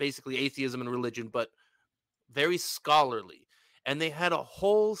basically atheism and religion, but very scholarly. And they had a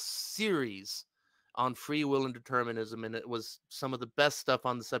whole series on free will and determinism, and it was some of the best stuff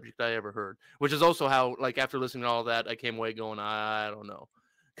on the subject I ever heard, which is also how, like, after listening to all that, I came away going, I don't know,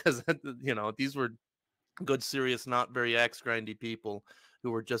 because, you know, these were good, serious, not very axe grindy people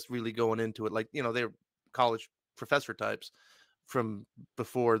who were just really going into it. Like, you know, they were college professor types from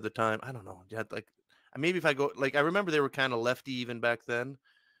before the time. I don't know. Yeah, like, maybe if I go, like, I remember they were kind of lefty even back then,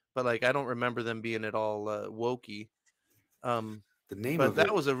 but like, I don't remember them being at all wokey. The name but of that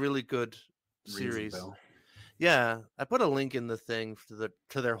it was a really good series. Yeah, I put a link in the thing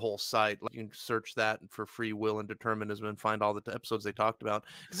to their whole site. Like, you can search that for free will and determinism and find all the episodes they talked about.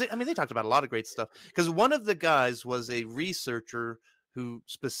 Because they talked about a lot of great stuff. Because one of the guys was a researcher who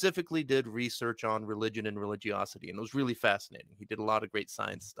specifically did research on religion and religiosity, and it was really fascinating. He did a lot of great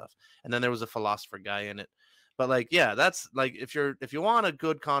science stuff. And then there was a philosopher guy in it. But like, yeah, that's like, if you want a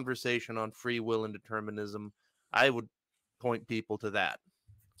good conversation on free will and determinism, I would point people to that.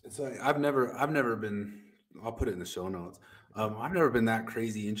 So I've never been. I'll put it in the show notes. I've never been that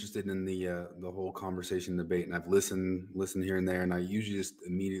crazy interested in the whole conversation debate, and I've listened here and there, and I usually just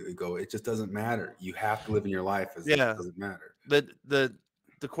immediately go, it just doesn't matter. You have to live in your life as it doesn't matter. The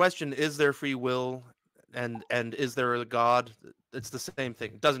question, is there free will, and is there a God? It's the same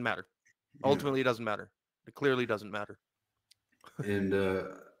thing. It doesn't matter. Ultimately, it doesn't matter. It clearly doesn't matter. And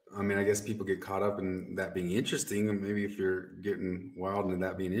I mean, I guess people get caught up in that being interesting, and maybe if you're getting wild into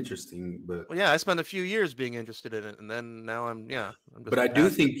that being interesting, but well, yeah, I spent a few years being interested in it, and then now I'm just but I do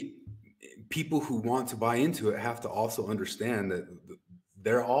think people who want to buy into it have to also understand that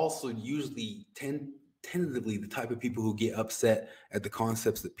they're also usually tentatively the type of people who get upset at the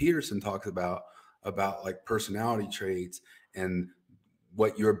concepts that Peterson talks about like personality traits and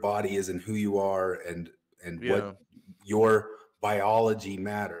what your body is and who you are and what your biology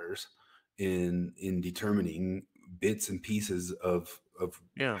matters in determining bits and pieces of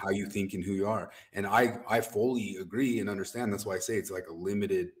how you think and who you are. And I fully agree and understand. That's why I say it's like a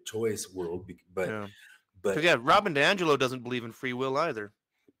limited choice world. But Robin DiAngelo doesn't believe in free will either.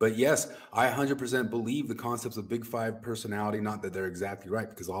 But yes, I 100% believe the concepts of Big Five personality. Not that they're exactly right,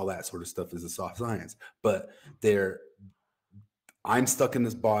 because all that sort of stuff is a soft science. But I'm stuck in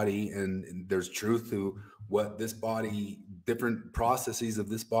this body, and there's truth to what this body, different processes of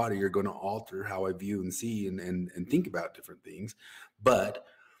this body are going to alter how I view and see and think about different things. But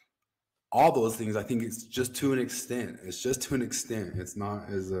all those things, I think it's just to an extent. It's just to an extent. It's not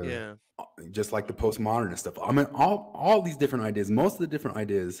as just like the postmodernist stuff. I mean, all these different ideas, most of the different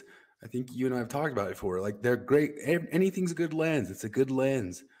ideas, I think you and I have talked about it before. Like, they're great. Anything's a good lens. It's a good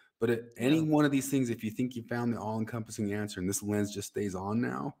lens. But any one of these things, if you think you found the all-encompassing answer and this lens just stays on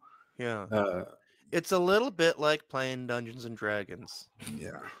now. Yeah. It's a little bit like playing Dungeons and Dragons.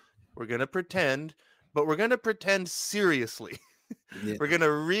 Yeah. We're going to pretend, but we're going to pretend seriously. Yeah. We're going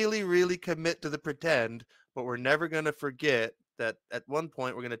to really, really commit to the pretend, but we're never going to forget that at one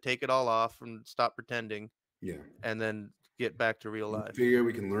point we're going to take it all off and stop pretending. Yeah. And then get back to real life. Figure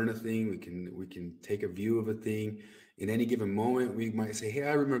we can learn a thing. We can take a view of a thing. In any given moment, we might say, "Hey,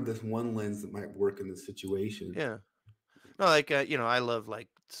 I remember this one lens that might work in this situation." Yeah. No, like you know, I love like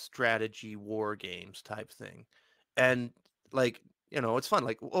strategy war games type thing, and like you know, it's fun.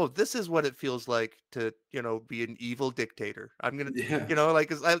 Like, oh, this is what it feels like to be an evil dictator. I'm gonna, Yeah.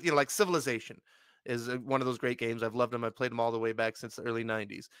 like, like Civilization is one of those great games. I've loved them. I've played them all the way back since the early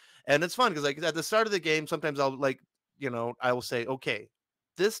 '90s, and it's fun because like at the start of the game, sometimes I'll like I will say, okay,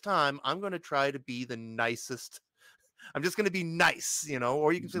 this time I'm going to try to be the nicest. I'm just going to be nice,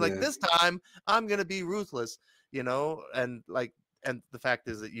 or you can say like, this time I'm going to be ruthless, and like, and the fact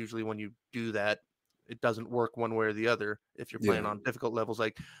is that usually when you do that, it doesn't work one way or the other. If you're playing on difficult levels,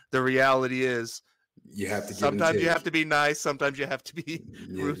 like the reality is you have to sometimes you have to be nice, sometimes you have to be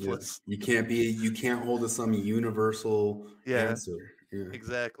ruthless. You can't hold to some universal answer. Yeah.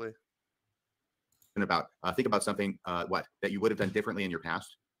 Exactly. And think about something that you would have done differently in your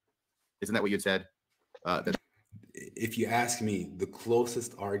past. Isn't that what you had said? If you ask me, the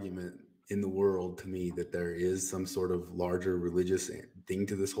closest argument in the world to me that there is some sort of larger religious thing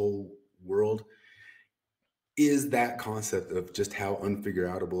to this whole world is that concept of just how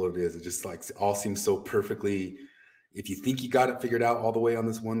unfigureoutable it is. It just like all seems so perfectly. If you think you got it figured out all the way on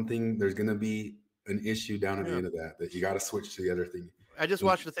this one thing, there's going to be an issue down at the end of that you got to switch to the other thing. I just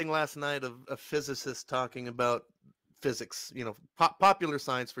watched a thing last night of a physicist talking about physics, popular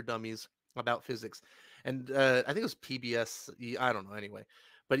science for dummies about physics. And I think it was PBS. I don't know anyway,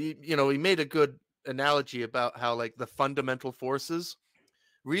 but he made a good analogy about how like the fundamental forces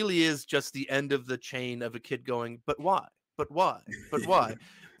really is just the end of the chain of a kid going, but why? But why? But why?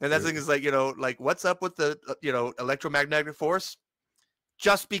 And that thing is like, like what's up with the, electromagnetic force?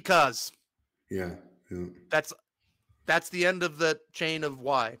 Just because. Yeah. That's the end of the chain of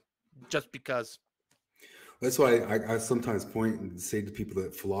why. Just because. That's why I sometimes point and say to people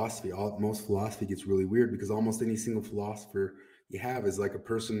that most philosophy gets really weird because almost any single philosopher you have is like a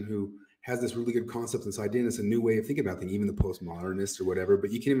person who has this really good concept, this idea, and it's a new way of thinking about things, even the postmodernists or whatever.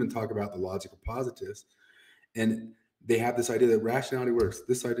 But you can even talk about the logical positivists. And they have this idea that rationality works,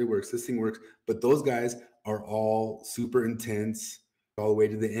 this idea works, this thing works. But those guys are all super intense all the way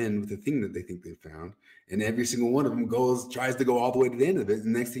to the end with the thing that they think they found. And every single one of them tries to go all the way to the end of it.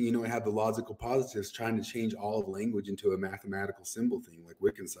 And next thing you know, I have the logical positives trying to change all of language into a mathematical symbol thing like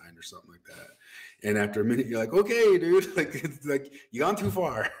Wittgenstein or something like that. And after a minute, you're like, okay, dude, like it's like you gone too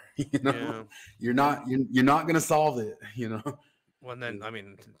far. You're not going to solve it, Well, then, I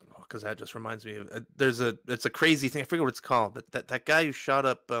mean, because that just reminds me of it's a crazy thing. I forget what it's called, but that guy who shot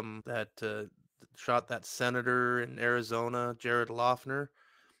up shot that senator in Arizona, Jared Loughner.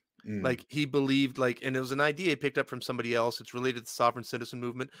 Like he believed and it was an idea he picked up from somebody else. It's related to the sovereign citizen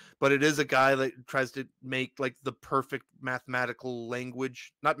movement, but it is a guy that tries to make like the perfect mathematical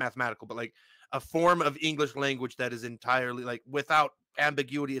language, not mathematical, but like a form of English language that is entirely like without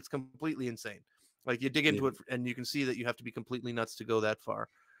ambiguity. It's completely insane. Like you dig into it and you can see that you have to be completely nuts to go that far.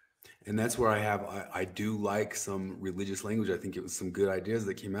 And that's where I do like some religious language. I think it was some good ideas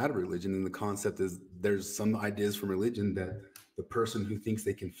that came out of religion. And the concept is there's some ideas from religion that the person who thinks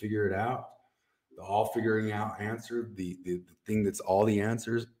they can figure it out, the all figuring out answer, the thing that's all the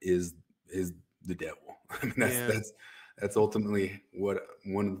answers is the devil. I mean, that's ultimately one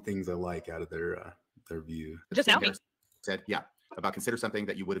of the things I like out of their view. Just now said, about consider something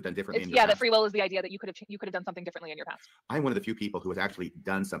that you would have done differently. That free will is the idea that you could have done something differently in your past. I'm one of the few people who has actually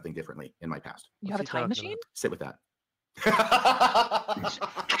done something differently in my past. You have a time machine? Sit with that.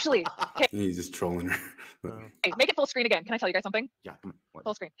 Actually, okay. He's just trolling her. Hey, make it full screen again. Can I tell you guys something? Yeah, come on.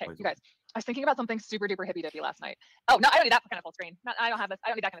 Full screen. Hey, you guys. I was thinking about something super duper hippy dippy last night. Oh no, I don't need that kind of full screen. No, I don't have this. I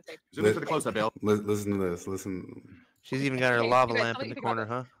don't need that kind of stage. Zoom into the close up, Bill. Listen to this. Listen. She's even got her lava lamp in the corner,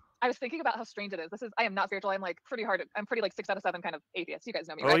 huh? I was thinking about how strange it is. I am not spiritual. I'm like pretty like 6 out of 7 kind of atheist. You guys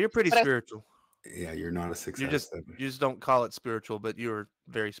know me, right? Oh, you're pretty spiritual. Yeah, you're not a 6 out of 7. You just don't call it spiritual, but you're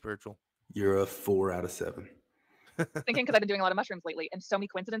very spiritual. You're a 4 out of 7. Thinking because I've been doing a lot of mushrooms lately, and so many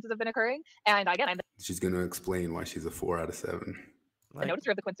coincidences have been occurring. And again, she's going to explain why she's a 4 out of 7. I noticed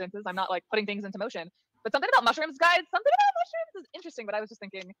the coincidences. I'm not like putting things into motion. But something about mushrooms, guys, something about mushrooms is interesting. But I was just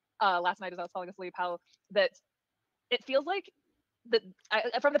thinking last night as I was falling asleep how that it feels like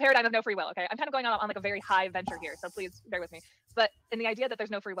from the paradigm of no free will. Okay, I'm kind of going on like a very high venture here, so please bear with me. But in the idea that there's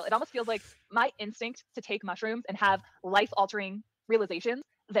no free will, it almost feels like my instinct to take mushrooms and have life-altering realizations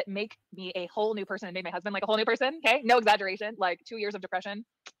that make me a whole new person and made my husband like a whole new person. Okay, no exaggeration. Like 2 years of depression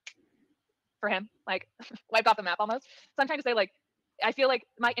for him, like wiped off the map almost. So I'm trying to say, like, I feel like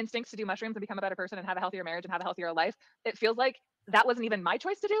my instincts to do mushrooms and become a better person and have a healthier marriage and have a healthier life, it feels like that wasn't even my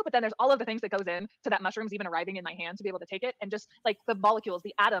choice to do. But then there's all of the things that goes in to that mushrooms even arriving in my hand to be able to take it, and just like the molecules,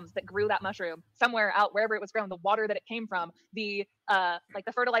 the atoms that grew that mushroom somewhere out wherever it was grown, the water that it came from, the like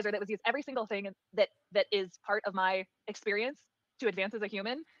the fertilizer that was used, every single thing that is part of my experience to advance as a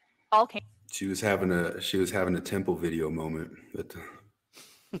human, all came. She was having a temple video moment at the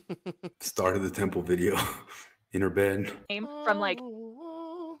start of the temple video in her bed. Came from like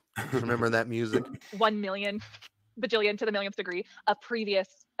Remember that music? 1 million bajillion to the millionth degree of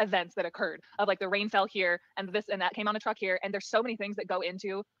previous events that occurred, of like the rain fell here and this and that came on a truck here, and there's so many things that go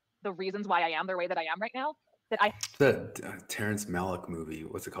into the reasons why I am the way that I am right now that I That Terrence Malick movie,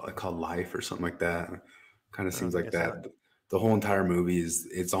 what's it called? It's called Life or something like that. Kind of seems like that. The whole entire movie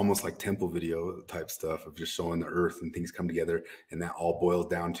it's almost like temple video type stuff of just showing the earth and things come together, and that all boils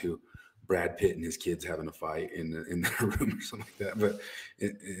down to Brad Pitt and his kids having a fight in their room or something like that. But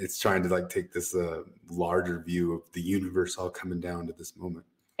it's trying to like take this larger view of the universe all coming down to this moment.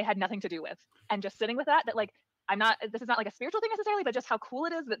 it had nothing to do with, and just sitting with that like this is not like a spiritual thing necessarily, but just how cool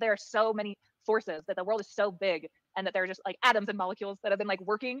it is that there are so many forces, that the world is so big, and that there are just like atoms and molecules that have been like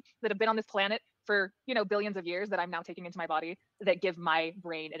working, that have been on this planet for, you know, billions of years, that I'm now taking into my body, that give my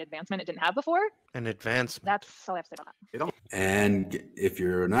brain an advancement it didn't have before. An advancement. That's all I have to say about that. And if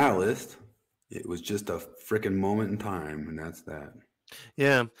you're a nihilist, it was just a freaking moment in time, and that's that.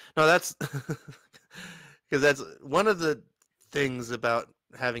 Yeah, no, that's because that's one of the things about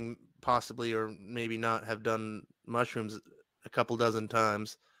having possibly or maybe not have done mushrooms a couple dozen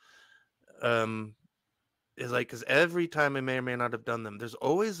times. Is like, because every time I may or may not have done them, there's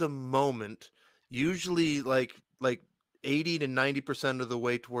always a moment, usually like 80 to 90% of the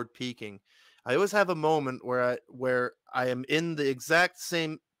way toward peaking. I always have a moment where I am in the exact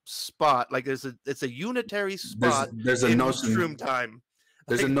same spot. Like it's a unitary spot. There's a in notion mushroom time.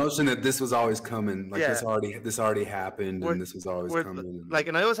 There's a notion that this was always coming. Like Yeah. this already happened, and this was always coming. Like,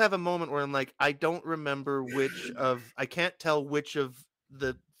 and I always have a moment where I'm like, I don't remember I can't tell which of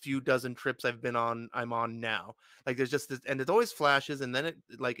the few dozen trips I'm on now. Like there's just this, and it always flashes, and then it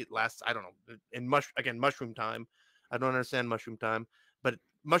lasts, I don't know, in mushroom time. I don't understand mushroom time, but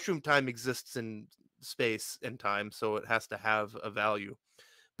mushroom time exists in space and time, so it has to have a value.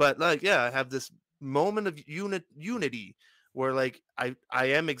 But like, yeah, I have this moment of unity where like I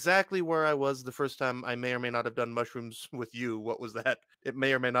am exactly where I was the first time I may or may not have done mushrooms with you. What was that? It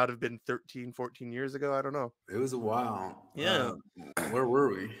may or may not have been 13, 14 years ago. I don't know. It was a while. Yeah. Where were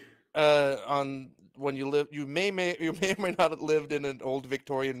we? On when you may or may not have lived in an old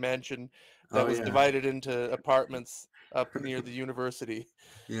Victorian mansion that was divided into apartments up near the university.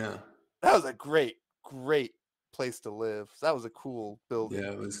 Yeah. That was a great place to live. That was a cool building.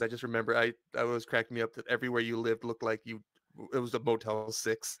 Yeah, it was. I just remember I was cracking me up that everywhere you lived looked like it was a Motel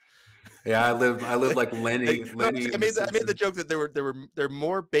 6. Yeah, I lived like Lenny. I made the joke that there are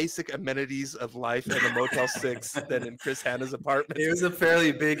more basic amenities of life in a Motel 6 than in Chris Hanna's apartment. It was a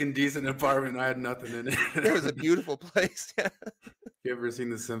fairly big and decent apartment. I had nothing in it. It was a beautiful place. Yeah. You ever seen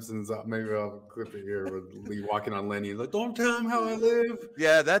The Simpsons? Maybe I'll clip it here with Lee walking on Lenny. Like, don't tell him how I live.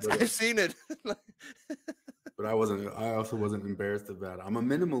 Yeah, I've seen it. But I also wasn't embarrassed about it. I'm a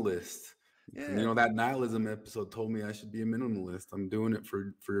minimalist. Yeah. And, you know, that nihilism episode told me I should be a minimalist. I'm doing it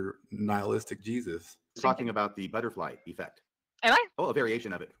for nihilistic Jesus. Talking about the butterfly effect. Am I? Oh, a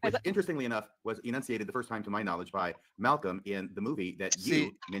variation of it, which interestingly enough was enunciated the first time to my knowledge by Malcolm in the movie that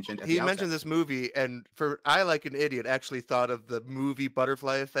you mentioned at the outset. He mentioned this movie, and I, like an idiot, actually thought of the movie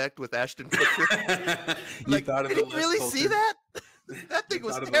Butterfly Effect with Ashton Kutcher. Like, did you really see that? That thing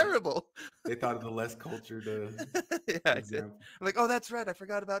was terrible. They thought of the less cultured example. I'm like, oh, that's right. I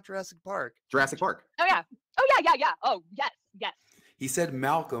forgot about Jurassic Park. Jurassic Park. Oh yeah. Oh yes. He said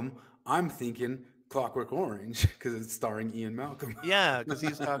Malcolm. I'm thinking Clockwork Orange because it's starring Ian Malcolm. Yeah, because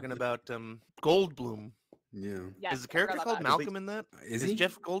he's talking about Goldblum. Yeah. Yes, Is the character called Malcolm in that? Is he?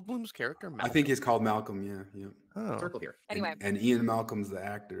 Jeff Goldblum's character Malcolm? I think he's called Malcolm. Yeah. Oh. Circle here. Anyway. And Ian Malcolm's the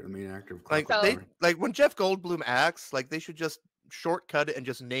main actor of Like Clockwork Orange. like when Jeff Goldblum acts, like they should just shortcut it and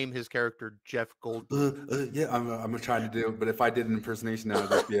just name his character Jeff Goldblum. Yeah, I'm gonna try to do it, but if I did an impersonation now, it'd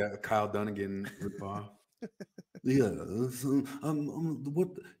just be a Kyle Dunnigan ripoff. Yeah, what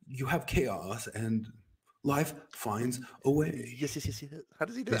you have chaos and life finds a way. Yes. How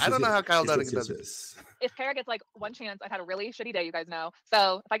does he do it? I don't know how Kyle Dunnigan does it. If Carah gets like one chance, I've had a really shitty day, you guys know.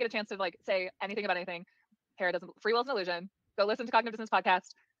 So if I get a chance to like say anything about anything, Carah doesn't. Free will is an illusion. Go listen to Cognitive Dissonance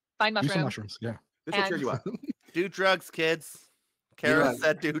podcast. Find mushrooms. Do some mushrooms. Yeah. This will cheer you up. Do drugs, kids. Carah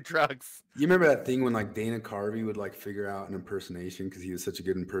said do drugs. You remember that thing when like Dana Carvey would like figure out an impersonation because he was such a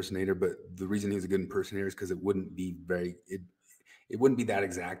good impersonator, but the reason he was a good impersonator is because it wouldn't be it it wouldn't be that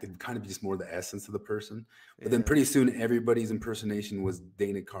exact. It'd kind of be just more the essence of the person. But then Yeah. pretty soon, everybody's impersonation was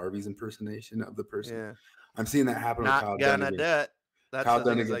Dana Carvey's impersonation of the person. Yeah. I'm seeing that happen with Kyle Not gonna Dunnigan. debt. That's Kyle the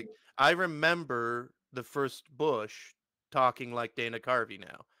thing. Is Dunnigan. like I remember the first Bush talking like Dana Carvey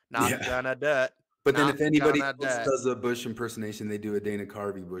now. Not Yeah. gonna debt. But then Not if anybody gonna else debt. does a Bush impersonation, they do a Dana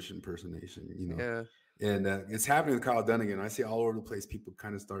Carvey Bush impersonation, you know. Yeah. And it's happening with Kyle Dunnigan. I see all over the place people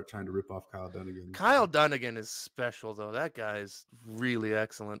kind of start trying to rip off Kyle Dunnigan. Kyle Dunnigan is special though. That guy is really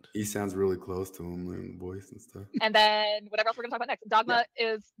excellent. He sounds really close to him in the voice and stuff. And then whatever else we're gonna talk about next. Dogma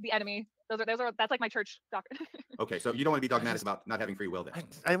is the enemy. That's like my church doctrine. Okay, so you don't want to be dogmatic about not having free will then.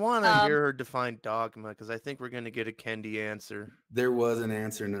 I want to hear her define dogma because I think we're going to get a Kendi answer. There was an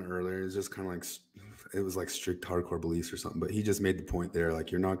answer in it earlier. It's just kind of like it was like strict hardcore beliefs or something. But he just made the point there,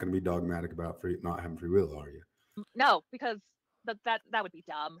 like you're not going to be dogmatic about not having free will, are you? No, because that would be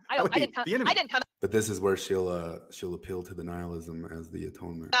dumb. I didn't come But this is where she'll appeal to the nihilism as the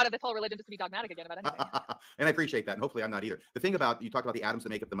atonement. out of this whole religion just to be dogmatic again about anything. And I appreciate that. And hopefully I'm not either. The thing about, you talk about the atoms that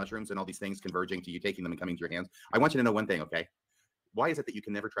make up the mushrooms and all these things converging to you taking them and coming to your hands. I want you to know one thing, okay? Why is it that you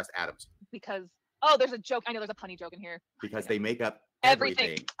can never trust atoms? Because there's a joke. I know there's a punny joke in here. Because they make up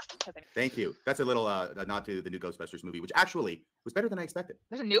Everything. Thank you. That's a little nod to the new Ghostbusters movie, which actually was better than I expected.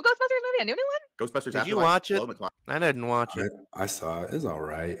 There's a new Ghostbusters movie, a new one. Ghostbusters. Did you Afterlife, watch it? Glow McClure. I didn't watch it. I saw it. It's all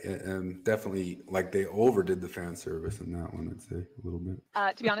right. Definitely, like they overdid the fan service in that one. I'd say a little bit.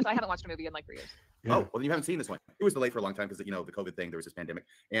 To be honest, I haven't watched a movie in like 3 years. Yeah. Oh, well, then you haven't seen this one. It was delayed for a long time because, you know, the COVID thing, there was this pandemic,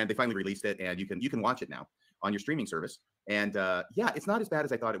 and they finally released it, and you can watch it now on your streaming service. And yeah, it's not as bad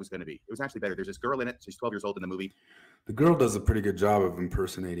as I thought it was going to be. It was actually better. There's this girl in it. She's 12 years old in the movie. The girl does a pretty good job of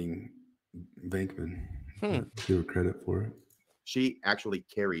impersonating Venkman. Give her credit for it. She actually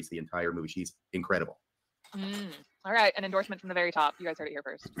carries the entire movie. She's incredible. All right, an endorsement from the very top. You guys heard it here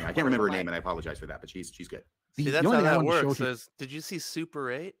first. Yeah, I can't remember her name, and I apologize for that, but she's good. See, The that's only how thing I that wanted to show works. you- Is, did you see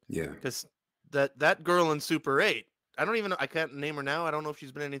Super 8? Yeah. Because that girl in Super 8, I don't even know, I can't name her now. I don't know if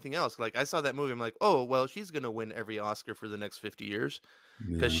she's been anything else. Like, I saw that movie. I'm like, oh, well, she's going to win every Oscar for the next 50 years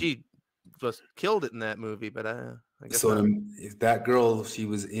because she just killed it in that movie. But I guess So not. if that girl, she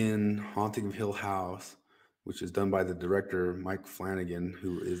was in Haunting of Hill House, which is done by the director Mike Flanagan,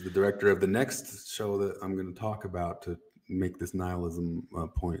 who is the director of the next show that I'm going to talk about to make this nihilism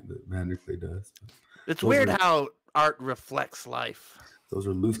point that Vanderklay does. It's those weird are- how art reflects life. Those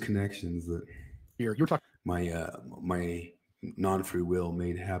are loose connections that Here, you were talking my non-free will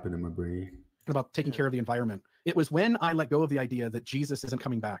made happen in my brain. about taking care of the environment. It was when I let go of the idea that Jesus isn't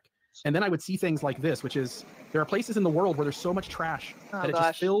coming back. And then I would see things like this, which is there are places in the world where there's so much trash that it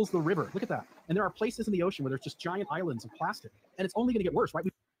just fills the river. Look at that. And there are places in the ocean where there's just giant islands of plastic. And it's only going to get worse, right?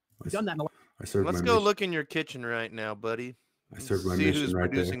 We've done that in the I served Let's my go mission. look in your kitchen right now, buddy. I served my See mission who's right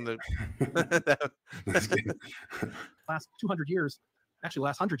producing there. the. Just kidding. last 200 years, actually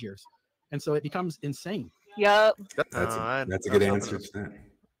last 100 years. And so it becomes insane. Yep. That's a good answer to that.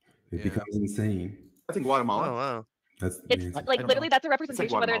 It becomes insane. That's in Guatemala. Oh wow. That's the It's answer. like literally that's a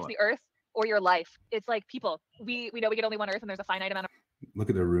representation, whether it's Guatemala. the earth or your life. It's like people. We know we get only one earth, and there's a finite amount of Look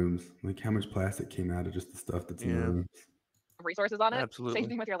at their rooms. Like how much plastic came out of just the stuff that's in the Yeah. rooms. resources on it. Absolutely. Same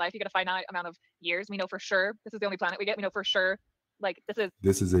thing with your life. You get a finite amount of years. We know for sure this is the only planet we get. We know for sure, like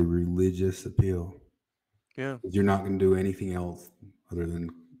This is a religious appeal. Yeah. You're not going to do anything else other than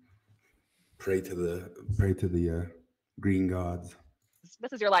pray to the green gods.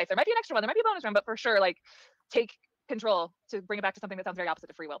 this is your life. There might be an extra one. There might be a bonus one, but for sure, like take control to bring it back to something that sounds very opposite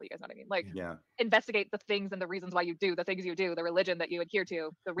to free will. But you guys know what I mean? Like Yeah. investigate the things and the reasons why you do the things you do, the religion that you adhere to,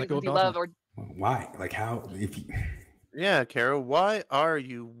 the Let go reasons of you dogma. love, or Why? Like how? If you, Yeah, Kara, why are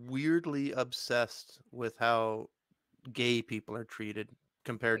you weirdly obsessed with how gay people are treated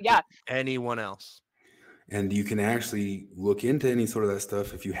compared Yeah. to anyone else? and you can actually look into any sort of that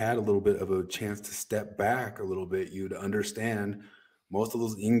stuff. If you had a little bit of a chance to step back a little bit, you'd understand most of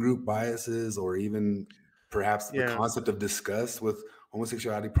those in-group biases, or even perhaps the Yeah. concept of disgust with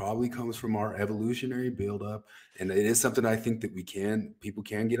homosexuality probably comes from our evolutionary buildup. And it is something I think that people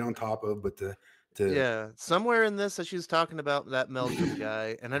can get on top of, but to Yeah, somewhere in this that she's talking about that Meldrum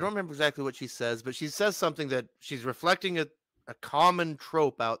guy, and I don't remember exactly what she says, but she says something that she's reflecting a common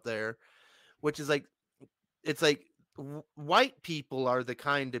trope out there, which is like, it's like white people are the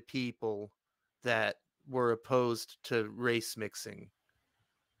kind of people that were opposed to race mixing,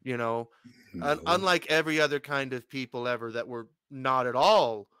 you know, unlike every other kind of people ever that were not at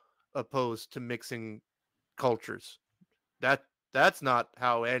all opposed to mixing cultures. That's not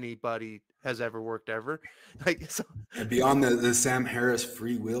how anybody has ever worked ever. Like, so, And beyond the Sam Harris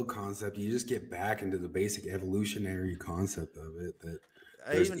free will concept, you just get back into the basic evolutionary concept of it. That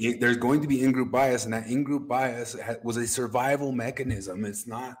There's going to be in-group bias, and that in-group bias was a survival mechanism. It's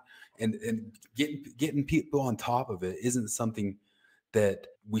not, and getting people on top of it isn't something that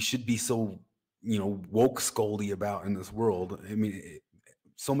we should be so, woke scoldy about in this world. I mean,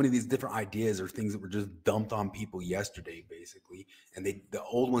 so many of these different ideas are things that were just dumped on people yesterday, basically. And the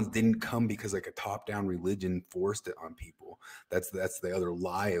old ones didn't come because like a top-down religion forced it on people. That's the other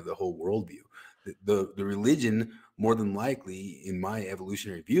lie of the whole worldview. The religion, more than likely, in my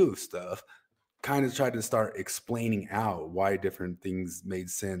evolutionary view of stuff, kind of tried to start explaining out why different things made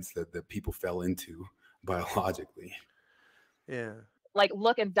sense that people fell into biologically. Yeah. Like,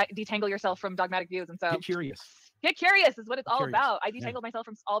 look and detangle yourself from dogmatic views. And so Get curious. Get curious is what it's all Curious. about. I detangled myself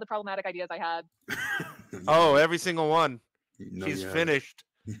from all the problematic ideas I had. Oh, every single one. No, She's yeah. finished.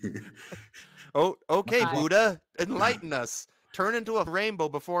 Oh, okay, Bye. Buddha, enlighten us. Turn into a rainbow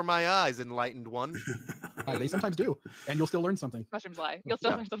before my eyes, enlightened one. They sometimes do, and you'll still learn something. Mushrooms lie. You'll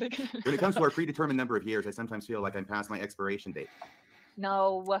still learn something. When it comes to our predetermined number of years, I sometimes feel like I'm past my expiration date.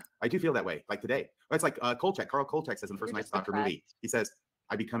 No. I do feel that way, like today. It's like Kolchak. Carl Kolchak says in the first You're Night just Stalker movie, he says,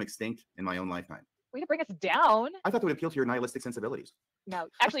 I become extinct in my own lifetime. Way to bring us down. I thought that would appeal to your nihilistic sensibilities. No.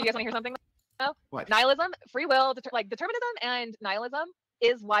 Actually, you guys want to hear something? No. What? Nihilism, free will, determinism and nihilism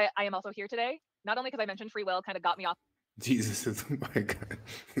is why I am also here today. Not only because I mentioned free will kind of got me off Jesus is, oh my God.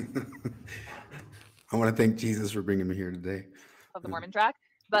 I want to thank Jesus for bringing me here today. of the Mormon track,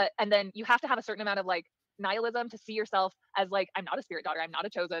 and then you have to have a certain amount of like nihilism to see yourself as like, I'm not a spirit daughter, I'm not a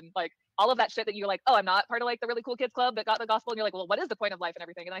chosen, like all of that shit that you're like, oh, I'm not part of like the really cool kids club that got the gospel, and you're like, well, what is the point of life and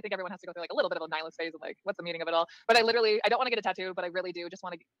everything? And I think everyone has to go through like a little bit of a nihilist phase of like, what's the meaning of it all? But I don't want to get a tattoo, but I really do just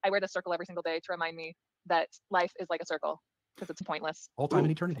want to. I wear this circle every single day to remind me that life is like a circle because it's pointless. All time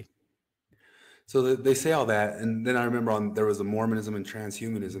and eternity. So they say all that, and then I remember there was a Mormonism and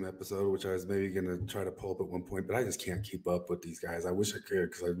transhumanism episode, which I was maybe going to try to pull up at one point, but I just can't keep up with these guys. I wish I could,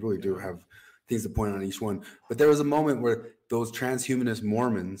 because I really do have things to point on each one. But there was a moment where those transhumanist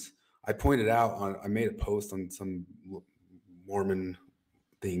Mormons, I pointed out I made a post on some Mormon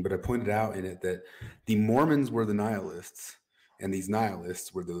thing, but I pointed out in it that the Mormons were the nihilists, and these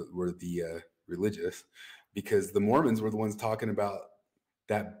nihilists were the religious, because the Mormons were the ones talking about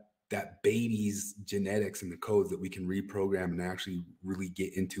that baby's genetics and the codes that we can reprogram and actually really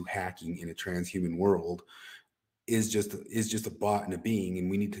get into hacking in a transhuman world is just a bot and a being, and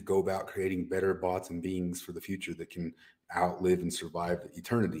we need to go about creating better bots and beings for the future that can outlive and survive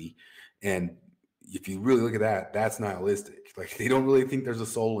eternity. And if you really look at that, that's nihilistic. Like, they don't really think there's a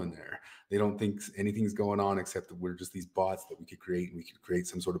soul in there. They don't think anything's going on except that we're just these bots that we could create, and we could create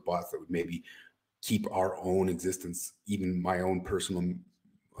some sort of bots that would maybe keep our own existence, even my own personal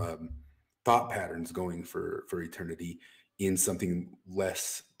thought patterns going for eternity in something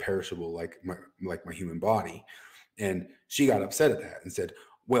less perishable, like my human body. And she got upset at that and said,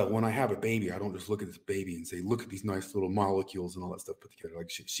 well, when I have a baby, I don't just look at this baby and say, look at these nice little molecules and all that stuff put together.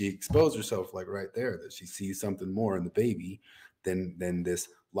 Like, she exposed herself, like, right there, that she sees something more in the baby than this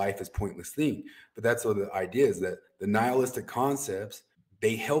life is pointless thing. But that's what the idea is, that the nihilistic concepts,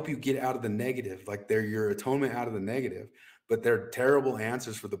 they help you get out of the negative, like they're your atonement out of the negative, but they're terrible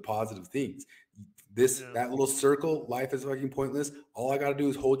answers for the positive things. That little circle, life is fucking pointless. All I got to do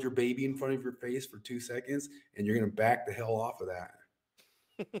is hold your baby in front of your face for 2 seconds, and you're going to back the hell off of that.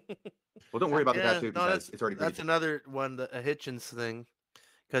 Well, don't worry about the tattoo, because it's already that's another one, a Hitchens thing,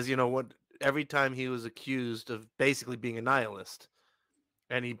 because every time he was accused of basically being a nihilist,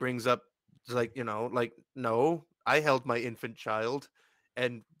 and he brings up no, I held my infant child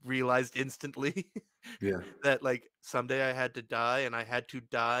and realized instantly that like someday I had to die, and I had to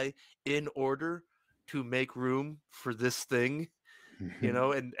die in order to make room for this thing,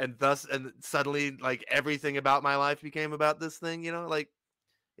 and suddenly like everything about my life became about this thing,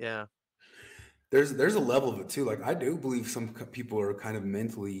 yeah. There's a level of it too. Like, I do believe some people are kind of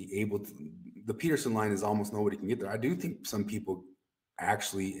mentally able to, the Peterson line is almost nobody can get there. I do think some people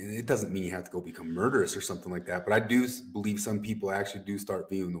actually, and it doesn't mean you have to go become murderous or something like that, but I do believe some people actually do start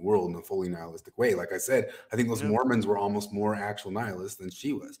viewing the world in a fully nihilistic way. Like I said, I think those Mormons were almost more actual nihilists than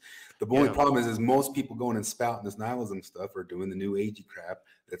she was. The only problem is most people going and spouting this nihilism stuff are doing the new agey crap.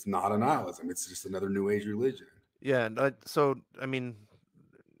 That's not a nihilism. It's just another new age religion. Yeah. So, I mean,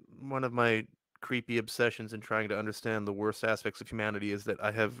 one of my creepy obsessions in trying to understand the worst aspects of humanity is that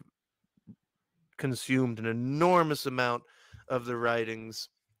I have consumed an enormous amount of the writings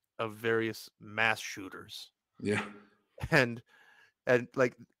of various mass shooters. Yeah. And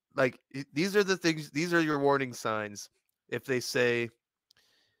like these are the things, these are your warning signs. If they say,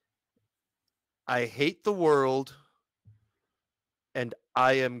 I hate the world and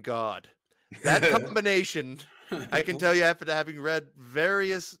I am God, that combination I can tell you after having read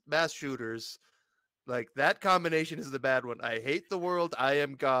various mass shooters, like that combination is the bad one. I hate the world. I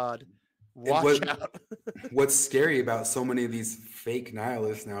am God. Watch out. What's scary about so many of these fake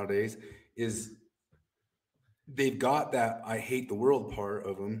nihilists nowadays is they've got that I hate the world part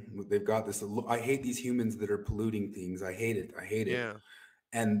of them. They've got this, I hate these humans that are polluting things. I hate it. I hate it. Yeah.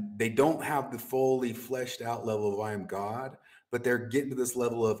 And they don't have the fully fleshed out level of I am God, but they're getting to this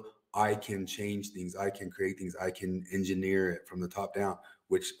level of I can change things. I can create things. I can engineer it from the top down,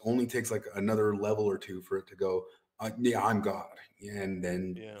 which only takes like another level or two for it to go, yeah, I'm God. And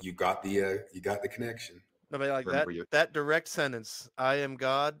then you got the connection. No, but like that direct sentence, I am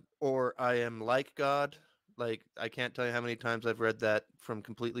God or I am like God. Like, I can't tell you how many times I've read that from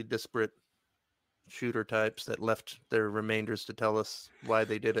completely disparate shooter types that left their remainders to tell us why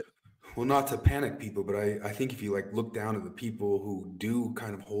they did it. Well, not to panic people, but I think if you like look down at the people who do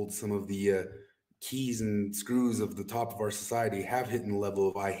kind of hold some of the keys and screws of the top of our society have hit the level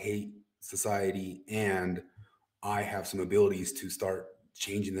of I hate society and I have some abilities to start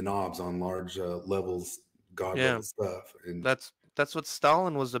changing the knobs on large levels, God level stuff. And that's what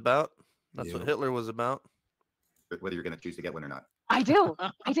Stalin was about. That's what Hitler was about. Whether you're going to choose to get one or not. I do.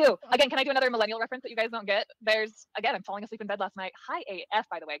 Again, can I do another millennial reference that you guys don't get? There's, again, I'm falling asleep in bed last night. Hi AF,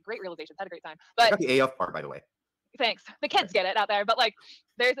 by the way. Great realizations. Had a great time. But I got the AF part, by the way. Thanks. The kids get it out there. But like,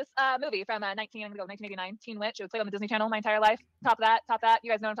 there's this movie from 1989, Teen Witch. It was played on the Disney Channel my entire life. Top of that.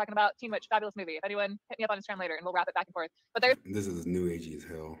 You guys know what I'm talking about. Teen Witch, fabulous movie. If anyone, hit me up on Instagram later and we'll wrap it back and forth. But there's this is new agey as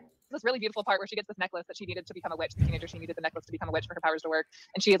hell. This really beautiful part where she gets this necklace that she needed to become a witch. The teenager, she needed the necklace to become a witch for her powers to work.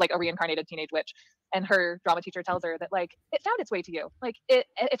 And she is like a reincarnated teenage witch. And her drama teacher tells her that like, it found its way to you. Like if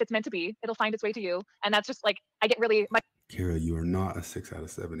it's meant to be, it'll find its way to you. And that's just like, I get really Kara, you are not a 6 out of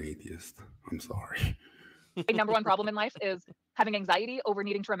 7 atheist. I'm sorry. My number one problem in life is having anxiety over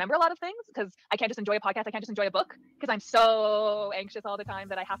needing to remember a lot of things, because I can't just enjoy a podcast. I can't just enjoy a book because I'm so anxious all the time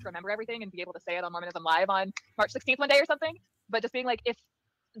that I have to remember everything and be able to say it on Mormonism Live on March 16th one day or something. But just being like, if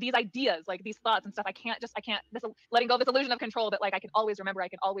these ideas, like these thoughts and stuff, I can't this letting go of this illusion of control that like I can always remember, I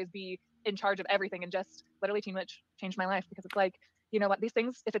can always be in charge of everything. And just literally Teen Witch changed my life, because it's like, you know what, these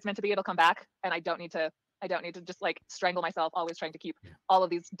things, if it's meant to be, it'll come back, and I don't need to just like strangle myself always trying to keep all of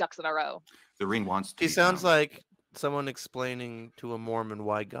these ducks in a row. The ring wants to He sounds like someone explaining to a Mormon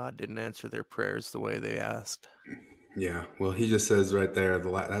why God didn't answer their prayers the way they asked. Yeah, well, he just says right there,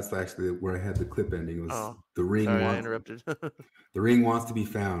 that's actually where I had the clip ending. Was the ring sorry, wants, I interrupted. The ring wants to be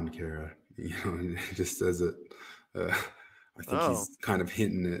found, Kara. You know, and it just says it. I think he's kind of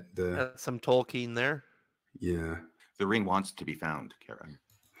hinting at the some Tolkien there. Yeah, the ring wants to be found, Kara.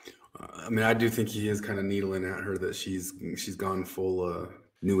 I mean, I do think he is kind of needling at her that she's gone full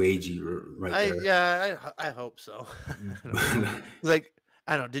new agey right there. Yeah, I hope so. Like,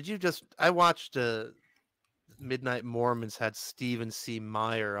 I don't know. Did you just? I watched Midnight Mormons had Stephen C.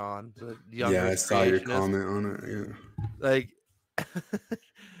 Meyer on. The yeah, I saw your comment on it. Yeah, like,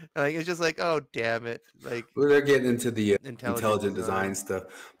 like it's just like, oh damn it! Like, well, they're getting into the intelligent design stuff.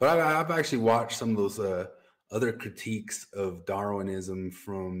 But I've actually watched some of those other critiques of Darwinism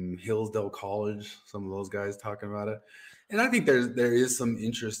from Hillsdale College. Some of those guys talking about it, and I think there is some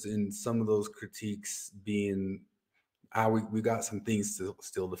interest in some of those critiques being. We got some things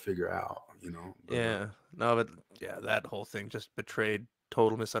still to figure out, you know. But, that whole thing just betrayed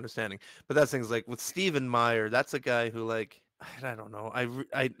total misunderstanding. But that's things like with Stephen Meyer, that's a guy who, like, I don't know.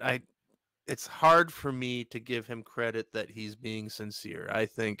 I it's hard for me to give him credit that he's being sincere. I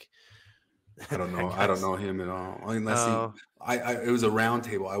think. I don't know. I don't know him at all. Unless it was a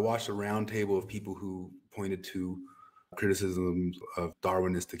roundtable. I watched a roundtable of people who pointed to criticisms of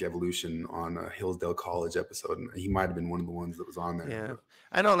Darwinistic evolution on a Hillsdale College episode, and he might have been one of the ones that was on there. Yeah,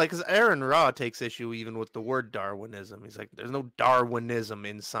 I know, like, because Aaron Raw takes issue even with the word Darwinism. He's like, there's no Darwinism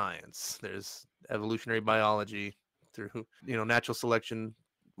in science. There's evolutionary biology through, natural selection.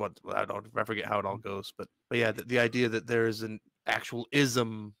 I forget how it all goes, but yeah, the idea that there is an actual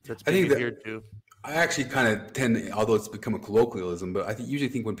ism that's being adhered to. I actually kind of tend, although it's become a colloquialism, but I usually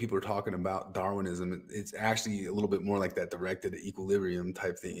think when people are talking about Darwinism, it's actually a little bit more like that directed equilibrium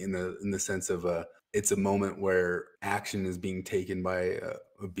type thing in the sense of it's a moment where action is being taken by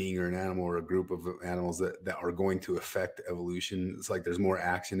a being or an animal or a group of animals that are going to affect evolution. It's like there's more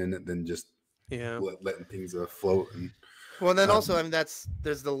action in it than just letting things float. And well, then also, I mean,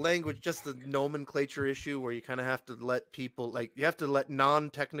 there's the language, just the nomenclature issue where you kind of have to let people, like, you have to let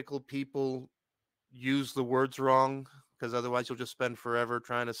non-technical people use the words wrong, because otherwise you'll just spend forever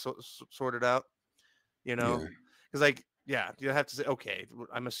trying to sort it out, because you have to say, okay,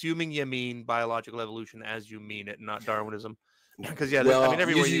 I'm assuming you mean biological evolution as you mean it, not Darwinism, because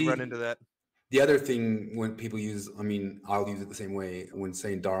everywhere you run into that. The other thing when people use, I mean, I'll use it the same way when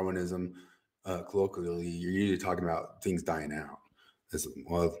saying Darwinism, colloquially, you're usually talking about things dying out. As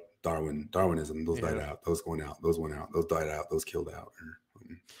well, Darwinism, those died out, those going out, those went out, those died out, those killed out.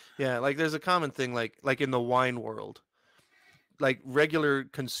 Yeah, like there's a common thing, like in the wine world, like regular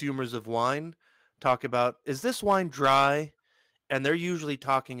consumers of wine talk about, is this wine dry? And they're usually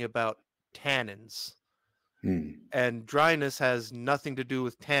talking about tannins. And dryness has nothing to do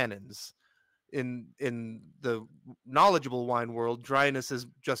with tannins. In the knowledgeable wine world, dryness is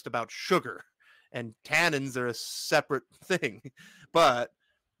just about sugar, and tannins are a separate thing. But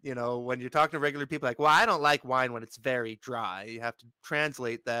you know, when you're talking to regular people, like, well, I don't like wine when it's very dry. You have to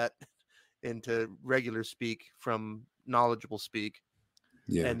translate that into regular speak from knowledgeable speak.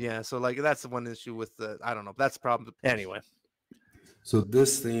 Yeah. And yeah, so like that's the one issue with the, I don't know, that's the problem. Anyway. So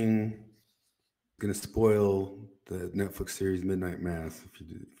this thing gonna spoil the Netflix series Midnight Mass if you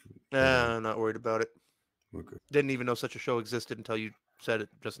do. I'm not worried about it. Okay. Didn't even know such a show existed until you said it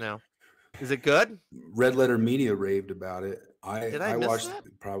just now. Is it good? Red Letter Media raved about it. Did I watched that?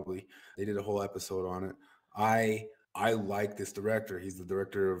 Probably. They did a whole episode on it. I like this director. He's the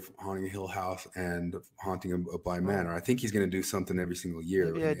director of Haunting a Hill House and Haunting a Bly Manor. I think he's going to do something every single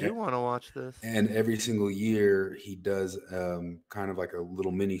year. Maybe I do want to watch this. And every single year he does kind of like a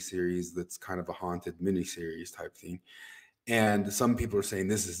little mini series that's kind of a haunted mini series type thing. And some people are saying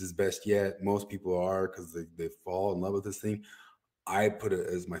this is his best yet. Most people are because they fall in love with this thing. I put it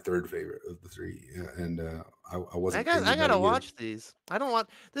as my third favorite of the three, and I wasn't. I gotta watch these. I don't want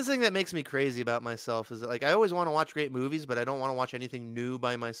this thing that makes me crazy about myself is that, like, I always want to watch great movies, but I don't want to watch anything new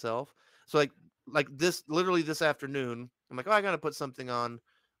by myself. So like this, literally this afternoon, I'm like, oh, I gotta put something on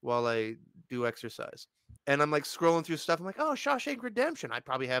while I do exercise, and I'm like scrolling through stuff. I'm like, oh, Shawshank Redemption. I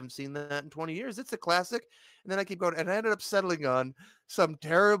probably haven't seen that in 20 years. It's a classic. And then I keep going, and I ended up settling on some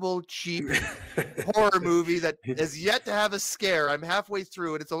terrible, cheap horror movie that is yet to have a scare. I'm halfway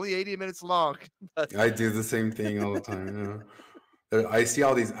through it. It's only 80 minutes long. I do the same thing all the time. I see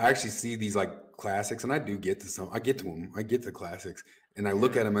all these. I actually see these like classics, and I do get to some. I get to them. I get the classics, and I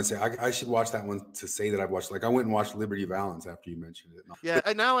look at them and say, I should watch that one to say that I've watched. Like I went and watched Liberty Valance after you mentioned it. Yeah,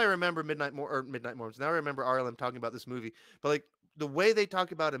 and now I remember Midnight Mormons. Now I remember RLM talking about this movie, but like the way they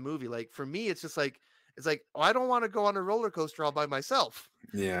talk about a movie, like for me, it's just like. It's like, oh, I don't want to go on a roller coaster all by myself.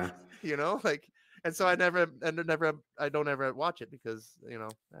 Yeah. You know, like, and so I don't ever watch it because, you know,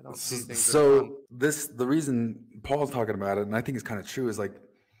 I don't see things. So the reason Paul's talking about it, and I think it's kind of true, is like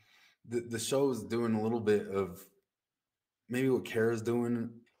the show is doing a little bit of maybe what Carah's doing,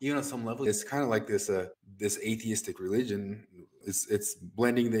 even on some level. It's kind of like this atheistic religion. It's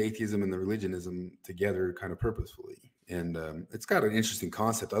blending the atheism and the religionism together kind of purposefully. And it's got an interesting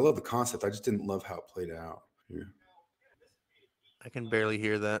concept. I love the concept. I just didn't love how it played out. Yeah. I can barely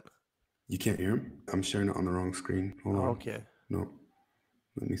hear that. You can't hear him? I'm sharing it on the wrong screen. Hold on. Okay. No.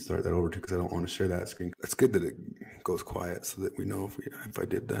 Let me start that over too because I don't want to share that screen. It's good that it goes quiet so that we know if I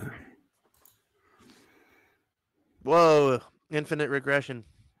did that. Whoa. Infinite regression.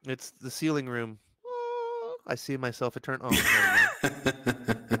 It's the ceiling room. I see myself eternal.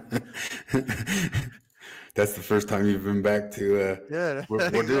 That's the first time you've been back to. Yeah,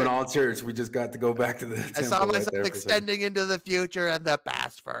 we're doing all church. We just got to go back to the. I saw myself extending into the future and the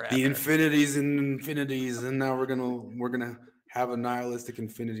past forever. The infinities and infinities, and now we're gonna have a nihilistic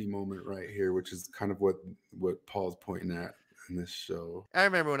infinity moment right here, which is kind of what Paul's pointing at in this show. I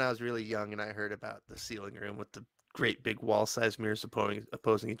remember when I was really young and I heard about the ceiling room with the great big wall-sized mirrors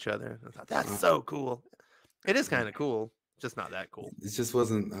opposing each other. I thought that's so cool. It is kind of cool. Just not that cool. It just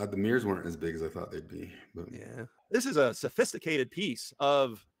wasn't. The mirrors weren't as big as I thought they'd be. But yeah, this is a sophisticated piece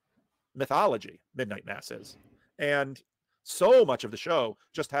of mythology. Midnight Mass is, and so much of the show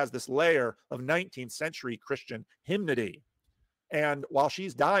just has this layer of 19th century Christian hymnody. And while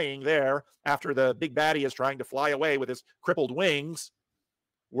she's dying there, after the big baddie is trying to fly away with his crippled wings,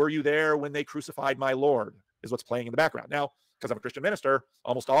 "Were you there when they crucified my Lord?" is what's playing in the background. Now, because I'm a Christian minister,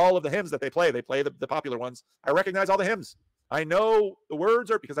 almost all of the hymns that they play the popular ones. I recognize all the hymns. I know the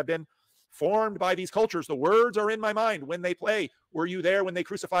words are, because I've been formed by these cultures, the words are in my mind when they play, "Were you there when they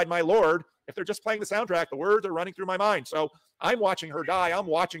crucified my Lord?" If they're just playing the soundtrack, the words are running through my mind. So I'm watching her die. I'm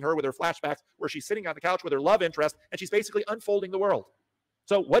watching her with her flashbacks where she's sitting on the couch with her love interest, and she's basically unfolding the world.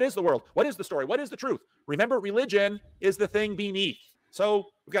 So what is the world? What is the story? What is the truth? Remember, religion is the thing beneath. So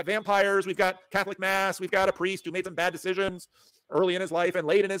we've got vampires, we've got Catholic Mass, we've got a priest who made some bad decisions early in his life and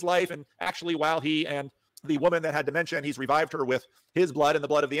late in his life. And actually, while he and the woman that had dementia, and he's revived her with his blood and the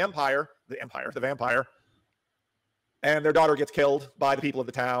blood of the vampire, and their daughter gets killed by the people of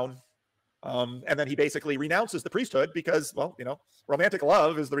the town. And then he basically renounces the priesthood because, well, romantic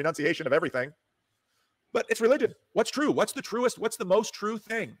love is the renunciation of everything. But it's religion. What's true? What's the truest? What's the most true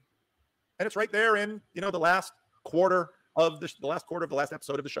thing? And it's right there in, the last quarter of the last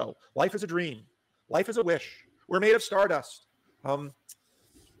episode of the show. Life is a dream. Life is a wish. We're made of stardust.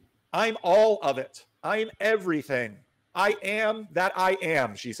 I'm all of it. I'm everything. I am that I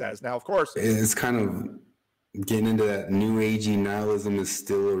am, she says. Now, of course, it's kind of getting into that new agey nihilism is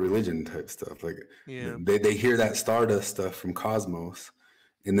still a religion type stuff. Like they hear that stardust stuff from Cosmos,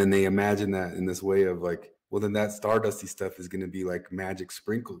 and then they imagine that in this way of like, well, then that stardusty stuff is going to be like magic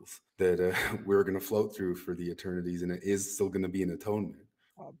sprinkles that we're going to float through for the eternities, and it is still going to be an atonement.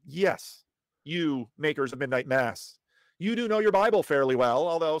 Yes, you makers of Midnight Mass, you do know your Bible fairly well,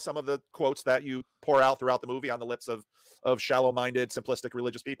 although some of the quotes that you pour out throughout the movie on the lips of shallow-minded, simplistic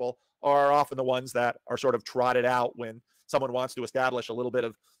religious people are often the ones that are sort of trotted out when someone wants to establish a little bit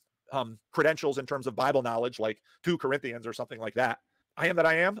of credentials in terms of Bible knowledge, like 2 Corinthians or something like that. I am that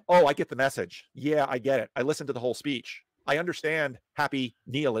I am. Oh, I get the message. Yeah, I get it. I listened to the whole speech. I understand happy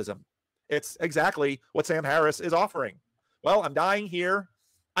nihilism. It's exactly what Sam Harris is offering. Well, I'm dying here.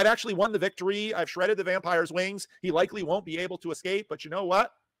 I've actually won the victory. I've shredded the vampire's wings. He likely won't be able to escape, but you know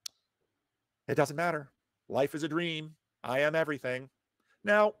what? It doesn't matter. Life is a dream. I am everything.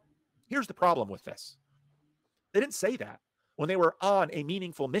 Now, here's the problem with this. They didn't say that when they were on a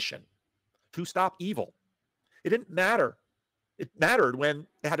meaningful mission to stop evil. It didn't matter. It mattered when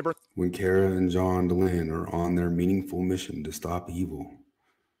they had to birth. When Carah and John Larsen are on their meaningful mission to stop evil,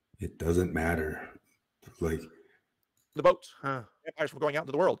 it doesn't matter. Like the boat, vampires from going out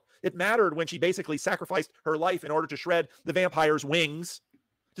into the world. It mattered when she basically sacrificed her life in order to shred the vampire's wings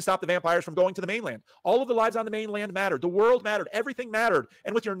to stop the vampires from going to the mainland. All of the lives on the mainland mattered. The world mattered. Everything mattered.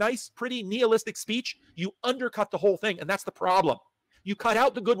 And with your nice, pretty, nihilistic speech, you undercut the whole thing. And that's the problem. You cut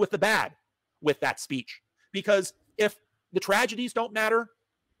out the good with the bad with that speech. Because if the tragedies don't matter,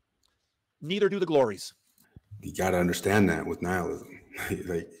 neither do the glories. You got to understand that with nihilism.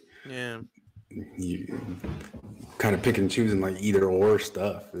 Like, you kind of pick and choosing like either or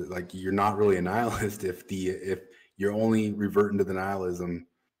stuff. Like you're not really a nihilist if you're only reverting to the nihilism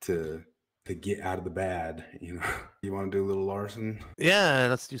to get out of the bad. You want to do a little Larsen? Yeah,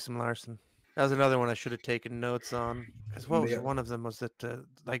 let's do some Larsen. That was another one I should have taken notes on. Because what was one of them was that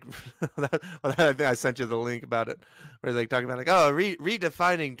like I think I sent you the link about it, where they're talking about like, oh,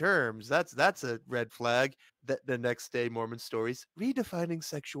 redefining terms. That's a red flag. That the next day, Mormon Stories redefining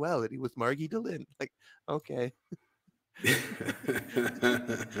sexuality with Margie DeLynn. Like, okay. I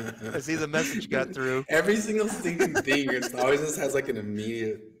see the message got through. Every single stinking thing, it always just has like an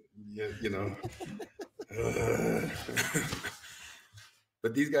immediate,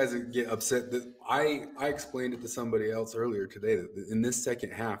 But these guys get upset that I explained it to somebody else earlier today that in this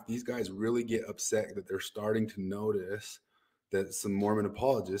second half, these guys really get upset that they're starting to notice that some Mormon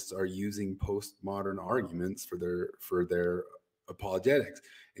apologists are using postmodern arguments for their apologetics,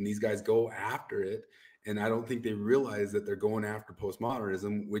 and these guys go after it. And I don't think they realize that they're going after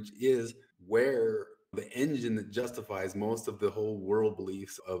postmodernism, which is where the engine that justifies most of the whole world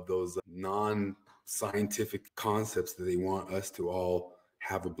beliefs of those non-scientific concepts that they want us to all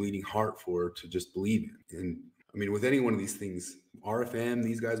have a bleeding heart for to just believe in. And I mean, with any one of these things, RFM,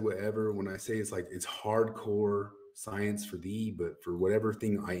 these guys, whatever, when I say it's like, it's hardcore science for thee, but for whatever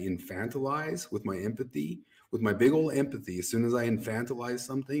thing I infantilize with my empathy, with my big old empathy, as soon as I infantilize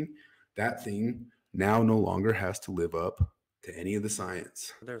something, that thing now no longer has to live up to any of the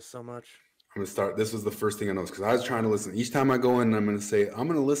science. There's so much. I'm going to start. This was the first thing I noticed because I was trying to listen. Each time I go in, I'm going to say, I'm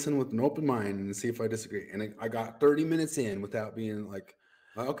going to listen with an open mind and see if I disagree. And I got 30 minutes in without being like,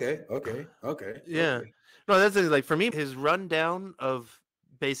 okay. Yeah. Okay. No, that's like for me, his rundown of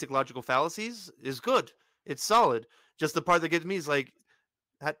basic logical fallacies is good. It's solid. Just the part that gets me is like,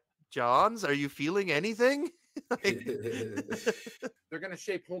 Johns, are you feeling anything? They're going to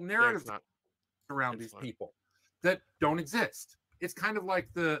shape whole narratives around these people that don't exist. It's kind of like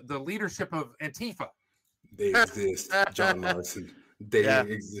the leadership of Antifa. They exist, John Larsen. They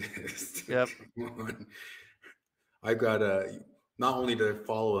exist. Yep. I got not only to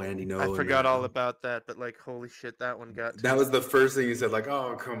follow Andy No. I forgot all about that, but like, holy shit, that one got that was the first thing he said, like,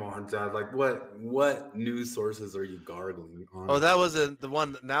 oh, come on, John. Like, what news sources are you gargling on? Oh, that was the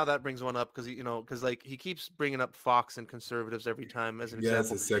one. Now that brings one up because like he keeps bringing up Fox and conservatives every time as an example. That's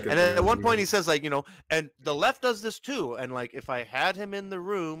the second. And then at one point he says like, and the left does this too. And like, if I had him in the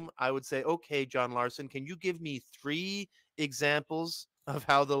room, I would say, okay, John Larsen, can you give me 3 examples of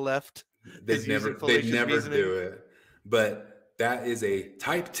how the left they never do it, but that is a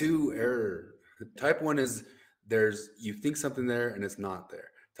type 2 error. Type 1 is you think something there and it's not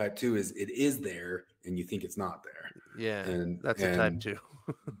there. Type 2 is it is there and you think it's not there. Yeah, and that's a type 2.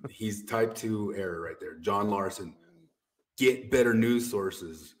 He's type 2 error right there. John Larsen, get better news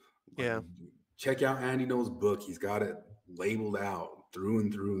sources. Yeah. Check out Andy No's book. He's got it labeled out through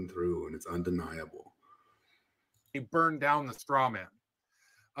and through and through, and it's undeniable. He burned down the straw man.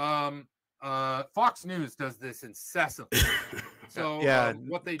 Fox News does this incessantly. So yeah,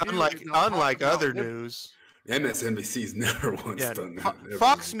 what they do, unlike other news, MSNBC's never once done that.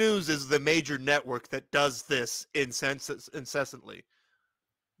 Fox News is the major network that does this incessantly.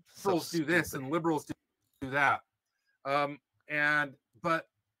 Liberals do this and liberals do that. But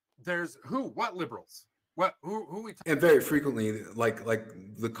there's what liberals? Who we and very frequently, like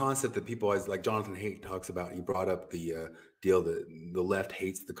the concept that people always, like Jonathan Haidt talks about, he brought up the deal that the left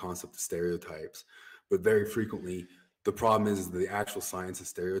hates the concept of stereotypes, but very frequently the problem is the actual science of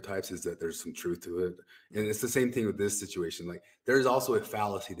stereotypes is that there's some truth to it. And it's the same thing with this situation. Like there's also a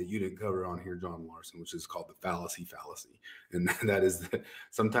fallacy that you didn't cover on here, John Larsen, which is called the fallacy. And that is that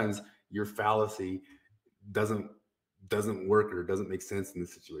sometimes your fallacy doesn't work or doesn't make sense in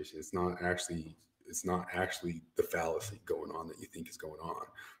this situation. It's not actually the fallacy going on that you think is going on.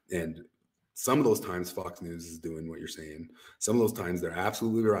 And some of those times Fox News is doing what you're saying. Some of those times they're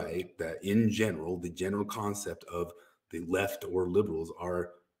absolutely right that in general, the general concept of the left or liberals are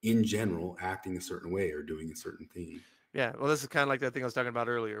in general acting a certain way or doing a certain thing. Yeah, well, this is kind of like that thing I was talking about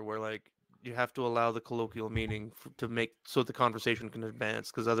earlier, where like you have to allow the colloquial meaning to make so the conversation can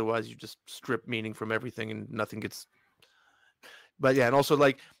advance, because otherwise you just strip meaning from everything and nothing gets. But yeah, and also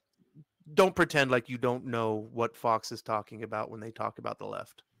like don't pretend like you don't know what Fox is talking about when they talk about the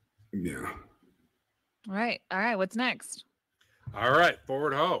left. Yeah. All right. What's next? All right,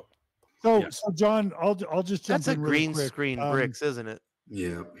 forward ho. So John, I'll just jump That's a in really green quick. screen bricks, isn't it?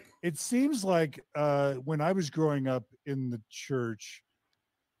 Yeah. It seems like when I was growing up in the church,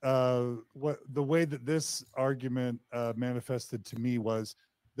 the way that this argument manifested to me was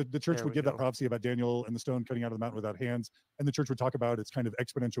the church would give that prophecy about Daniel and the stone cutting out of the mountain without hands, and the church would talk about its kind of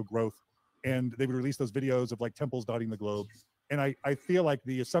exponential growth, and they would release those videos of like temples dotting the globe. And I feel like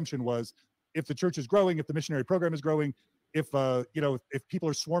the assumption was if the church is growing, if the missionary program is growing, if if people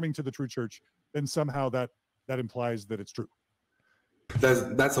are swarming to the true church, then somehow that implies that it's true.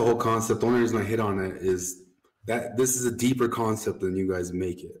 That's the whole concept. The only reason I hit on it is that this is a deeper concept than you guys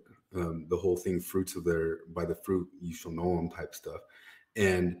make it. The whole thing, by the fruit you shall know them type stuff.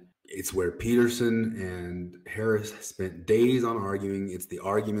 And it's where Peterson and Harris spent days on arguing. It's the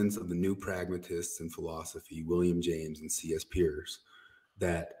arguments of the new pragmatists in philosophy, William James and C.S. Peirce,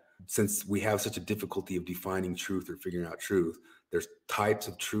 that since we have such a difficulty of defining truth or figuring out truth, there's types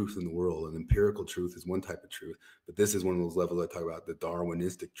of truth in the world, and empirical truth is one type of truth. But this is one of those levels I talk about, the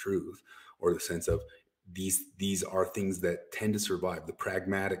Darwinistic truth, or the sense of these are things that tend to survive. The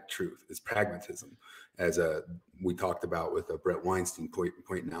pragmatic truth is pragmatism, as we talked about with Brett Weinstein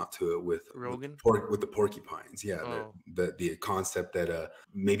pointing out to it with Rogan, with the porcupines. Yeah, the concept that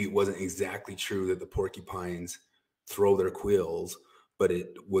maybe it wasn't exactly true that the porcupines throw their quills, but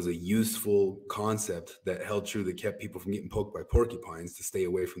it was a useful concept that held true, that kept people from getting poked by porcupines to stay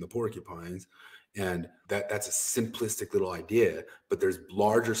away from the porcupines. And that's a simplistic little idea, but there's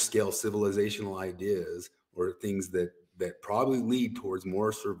larger scale civilizational ideas or things that probably lead towards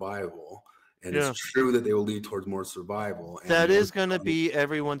more survival. And it's true that they will lead towards more survival. And that is going to be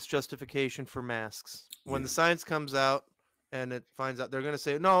everyone's justification for masks. When the science comes out and it finds out, they're going to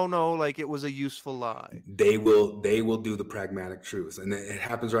say, no, like it was a useful lie. They will do the pragmatic truths. And it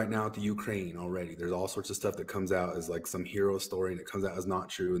happens right now at the Ukraine already. There's all sorts of stuff that comes out as like some hero story, and it comes out as not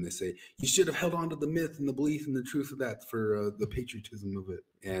true. And they say, you should have held on to the myth and the belief and the truth of that for the patriotism of it.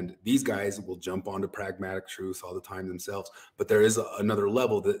 And these guys will jump onto pragmatic truths all the time themselves. But there is another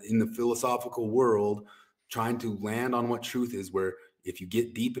level that in the philosophical world, trying to land on what truth is, where if you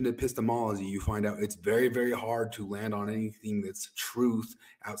get deep into epistemology, you find out it's very, very hard to land on anything that's truth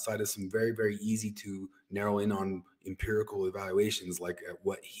outside of some very, very easy to narrow in on empirical evaluations, like at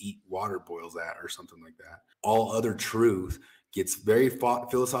what heat water boils at or something like that. All other truth gets very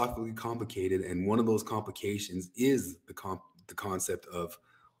philosophically complicated, and one of those complications is the concept of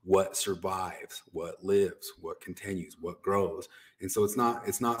what survives, what lives, what continues, what grows. And so it's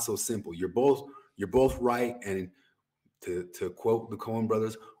not so simple. You're both right, and to quote the Coen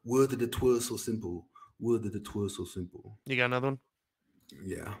brothers, would that it were so simple. Would that it were so simple. You got another one?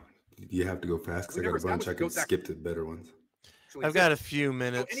 Yeah. You have to go fast because I got a bunch. I can skip to better ones. I've got a few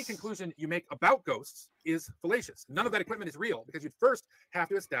minutes. So any conclusion you make about ghosts is fallacious. None of that equipment is real, because you'd first have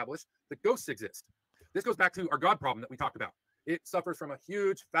to establish that ghosts exist. This goes back to our God problem that we talked about. It suffers from a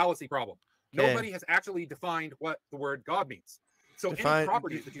huge fallacy problem. Okay. Nobody has actually defined what the word God means. So any Define,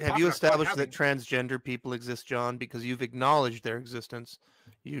 properties that you have talk you about God established that having- transgender people exist, John? Because you've acknowledged their existence.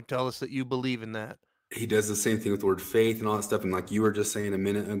 You tell us that you believe in that. He does the same thing with the word faith and all that stuff. And like you were just saying a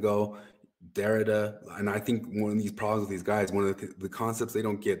minute ago, Derrida, and I think one of these problems with these guys, one of the concepts they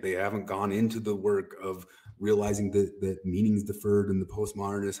don't get, they haven't gone into the work of realizing that meanings deferred, and the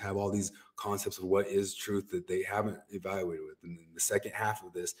postmodernists have all these concepts of what is truth that they haven't evaluated with. And then the second half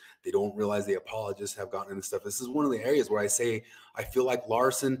of this, they don't realize the apologists have gotten into stuff. This is one of the areas where I say I feel like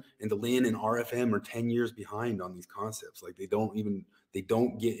Larsen and DeLynn and RFM are 10 years behind on these concepts. Like they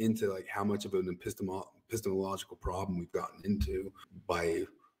don't get into like how much of an epistemological problem we've gotten into by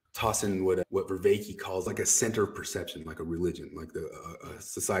tossing what Vervaeke calls like a center of perception, like a religion, like a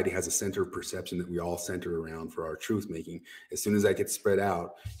society has a center of perception that we all center around for our truth making. As soon as that gets spread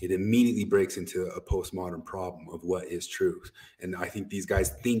out, it immediately breaks into a postmodern problem of what is truth. And I think these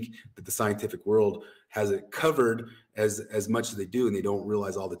guys think that the scientific world has it covered as much as they do, and they don't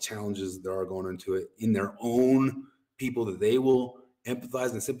realize all the challenges that are going into it in their own people that they will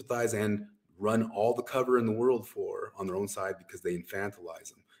empathize and sympathize and run all the cover in the world for on their own side, because they infantilize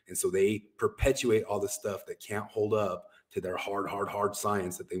them. And so they perpetuate all the stuff that can't hold up to their hard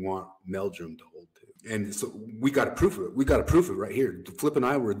science that they want Meldrum to hold to. And so we got to proof it. We got to proof it right here. Flip and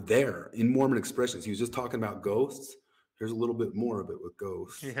I were there in Mormon Expressions. He was just talking about ghosts. Here's a little bit more of it with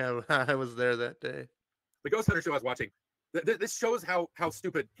ghosts. Yeah, I was there that day. The Ghost Hunter show I was watching, this shows how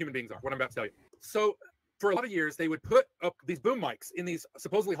stupid human beings are, what I'm about to tell you. So for a lot of years, they would put up these boom mics in these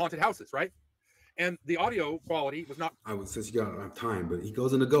supposedly haunted houses, right? And the audio quality was not. Since you don't have time, but he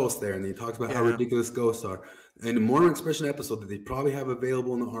goes into ghosts there, and he talks about how ridiculous ghosts are. In the Mormon Expression episode that they probably have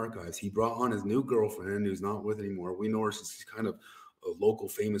available in the archives, he brought on his new girlfriend, who's not with anymore. We know her; she's kind of a local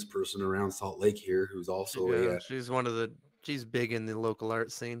famous person around Salt Lake here, who's also she's big in the local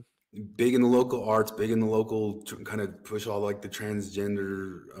art scene. Big in the local arts, big in the local kind of push all like the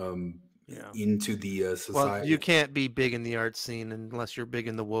transgender into the society. Well, you can't be big in the art scene unless you're big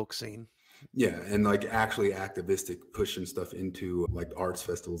in the woke scene. Yeah, and like actually activistic, pushing stuff into like arts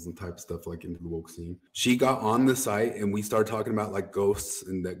festivals and type of stuff, like into the woke scene. She got on the site and we started talking about like ghosts,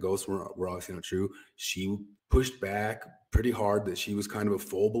 and that ghosts were obviously not true. She pushed back pretty hard that she was kind of a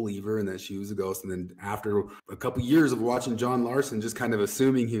full believer and that she was a ghost. And then after a couple years of watching John Larsen, just kind of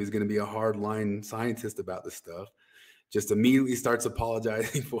assuming he was going to be a hardline scientist about this stuff, just immediately starts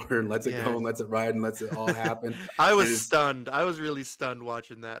apologizing for her and lets it go and lets it ride and lets it all happen. I was stunned. I was really stunned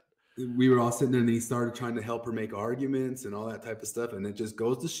watching that. We were all sitting there and he started trying to help her make arguments and all that type of stuff. And it just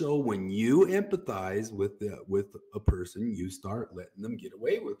goes to show, when you empathize with a person, you start letting them get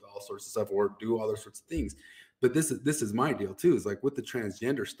away with all sorts of stuff or do other sorts of things. But this is my deal too, is like with the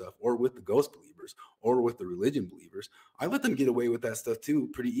transgender stuff or with the ghost believers or with the religion believers, I let them get away with that stuff too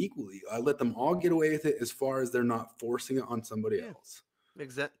pretty equally. I let them all get away with it as far as they're not forcing it on somebody else.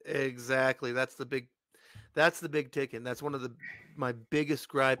 Exactly. That's the big ticket. That's one of my biggest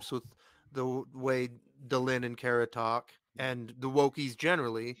gripes with the way DeLynn and Carah talk, and the wokies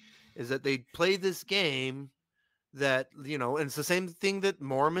generally, is that they play this game that, and it's the same thing that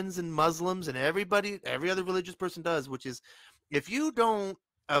Mormons and Muslims and every other religious person does, which is, if you don't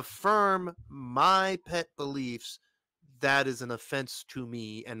affirm my pet beliefs, that is an offense to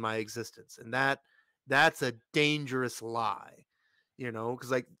me and my existence. And that's a dangerous lie, because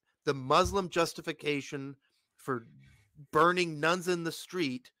like the Muslim justification for burning nuns in the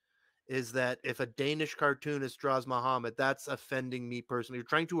street is that if a Danish cartoonist draws Muhammad, that's offending me personally. You're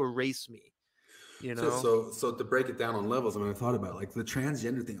trying to erase me, So to break it down on levels, I thought about like the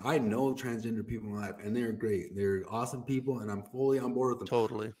transgender thing. I know transgender people in my life, and they're great. They're awesome people, and I'm fully on board with them.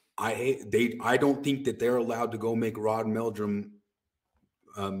 Totally. I don't think that they're allowed to go make Rod Meldrum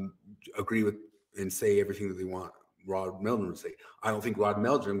agree with and say everything that they want Rod Meldrum to say. I don't think Rod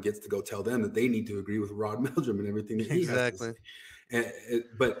Meldrum gets to go tell them that they need to agree with Rod Meldrum and everything that he has to say.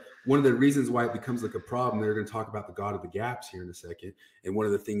 But one of the reasons why it becomes like a problem, they're going to talk about the God of the gaps here in a second. And one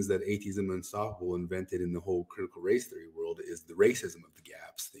of the things that Atheism Unstoppable invented in the whole critical race theory world is the racism of the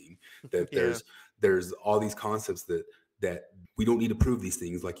gaps thing. That there's all these concepts that we don't need to prove these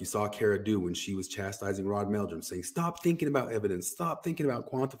things, like you saw Carah do when she was chastising Rod Meldrum, saying, stop thinking about evidence, stop thinking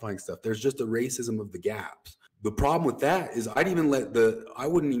about quantifying stuff. There's just a racism of the gaps. The problem with that is I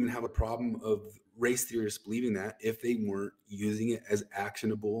wouldn't even have a problem of race theorists believing that if they weren't using it as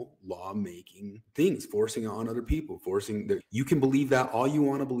actionable law-making things, forcing it on other people, you can believe that all you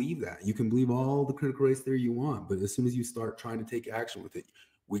want to believe that. You can believe all the critical race theory you want, but as soon as you start trying to take action with it,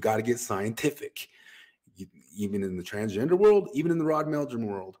 we got to get scientific. Even in the transgender world, even in the Rod Meldrum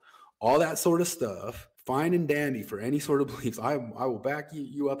world, all that sort of stuff fine and dandy for any sort of beliefs. I will back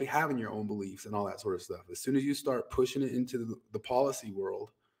you up having your own beliefs and all that sort of stuff. As soon as you start pushing it into the policy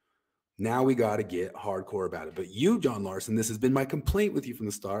world, now we got to get hardcore about it. But you, John Larsen, this has been my complaint with you from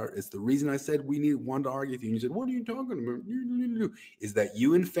the start. It's the reason I said wanted to argue with you. And you said, what are you talking about? Is that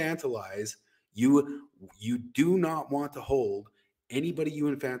you infantilize, you do not want to hold anybody you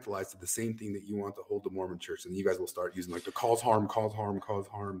infantilize to the same thing that you want to hold the Mormon church. And you guys will start using like the cause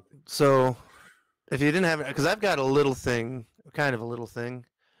harm. So if you didn't have it, because I've got a little thing, kind of a little thing,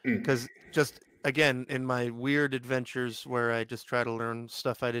 because just again, in my weird adventures where I just try to learn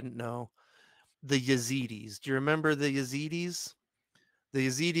stuff I didn't know, the Yazidis. Do you remember the Yazidis? The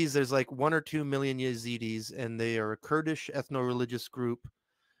Yazidis, there's like 1 or 2 million Yazidis, and they are a Kurdish ethno-religious group,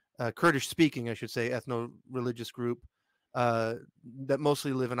 Kurdish speaking, I should say, ethno-religious group that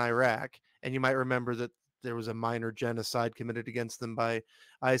mostly live in Iraq. And you might remember that there was a minor genocide committed against them by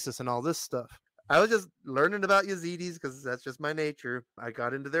ISIS and all this stuff. I was just learning about Yazidis because that's just my nature. I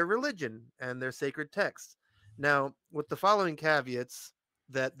got into their religion and their sacred texts. Now, with the following caveats,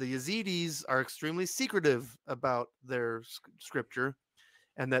 that the Yazidis are extremely secretive about their scripture,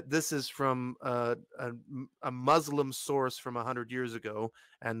 and that this is from a Muslim source from 100 years ago,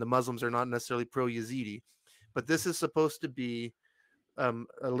 and the Muslims are not necessarily pro-Yazidi. But this is supposed to be a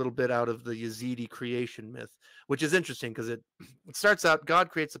little bit out of the Yazidi creation myth, which is interesting because it starts out, God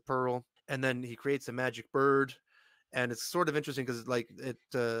creates a pearl, and then he creates a magic bird. And it's sort of interesting because like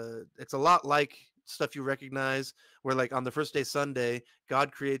it's a lot like stuff you recognize, where like on the first day, Sunday,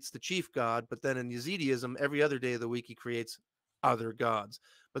 God creates the chief god, but then in Yazidism, every other day of the week, he creates other gods.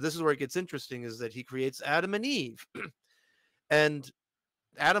 But this is where it gets interesting, is that he creates Adam and Eve. And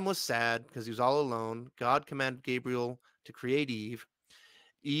Adam was sad because he was all alone. God commanded Gabriel to create Eve.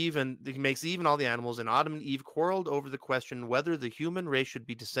 And he makes Eve and all the animals, and Adam and Eve quarreled over the question whether the human race should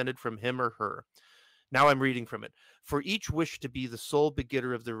be descended from him or her. Now I'm reading from it. For each wished to be the sole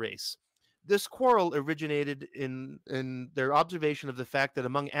begetter of the race. This quarrel originated in their observation of the fact that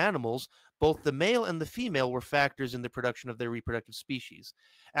among animals, both the male and the female were factors in the production of their reproductive species.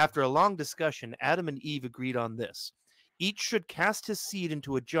 After a long discussion, Adam and Eve agreed on this. Each should cast his seed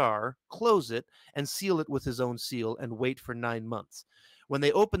into a jar, close it, and seal it with his own seal, and wait for 9 months. When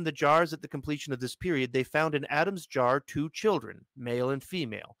they opened the jars at the completion of this period, they found in Adam's jar 2 children, male and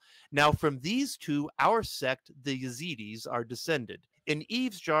female. Now from these 2, our sect, the Yazidis, are descended. In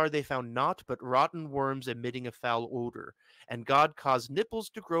Eve's jar they found naught but rotten worms emitting a foul odor, and God caused nipples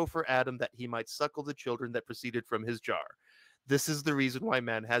to grow for Adam that he might suckle the children that proceeded from his jar. This is the reason why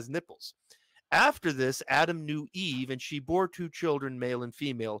man has nipples. After this, Adam knew Eve, and she bore 2 children, male and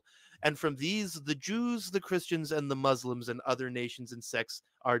female. And from these, the Jews, the Christians, and the Muslims, and other nations and sects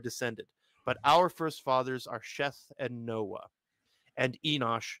are descended. But our first fathers are Sheth and Noah, and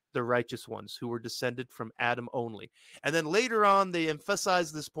Enosh, the righteous ones, who were descended from Adam only. And then later on, they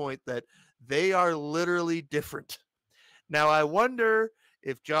emphasize this point that they are literally different. Now, I wonder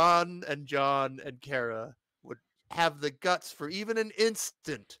if John and Carah would have the guts for even an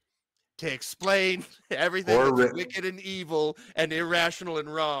instant to explain everything that's wicked and evil and irrational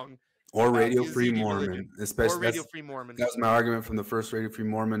and wrong. Or Radio Free Mormon, religion. especially. Or Radio Free Mormon. That was my argument from the first Radio Free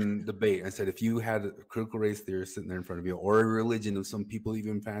Mormon debate. I said, if you had a critical race theorist sitting there in front of you, or a religion of some people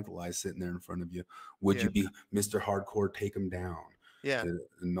even infantilize sitting there in front of you, would you be Mr. Hardcore, take them down? Yeah.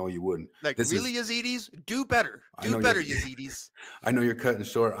 No, you wouldn't. Like, really, Yazidis? Do better. Do better, Yazidis. I know you're cutting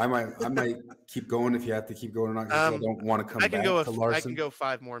short. I might keep going if you have to keep going or not. I don't want to come back to Larsen. I can go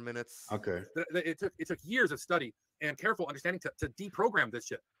 5 more minutes. Okay. It took years of study and careful understanding to deprogram this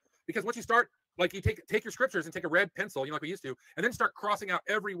shit. Because once you start, like, you take your scriptures and take a red pencil, like we used to, and then start crossing out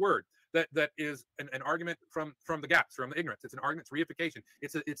every word that is an argument from the gaps, from the ignorance. It's an argument, it's reification.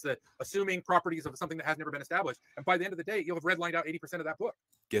 It's the assuming properties of something that has never been established. And by the end of the day, you'll have redlined out 80% of that book.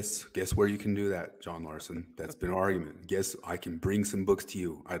 Guess where you can do that, John Larsen. That's been an argument. Guess I can bring some books to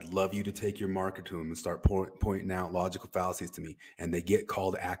you. I'd love you to take your marker to them and start pointing out logical fallacies to me. And they get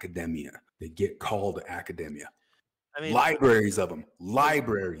called academia. I mean, libraries of them.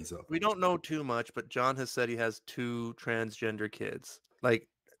 We don't know too much, but John has said he has 2 transgender kids. Like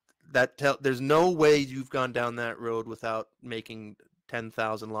that. There's no way you've gone down that road without making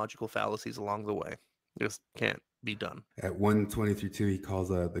 10,000 logical fallacies along the way. Just can't be done. At 123.2, he calls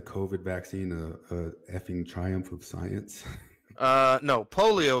the COVID vaccine a effing triumph of science. No,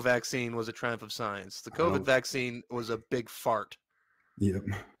 polio vaccine was a triumph of science. The COVID vaccine was a big fart. Yep.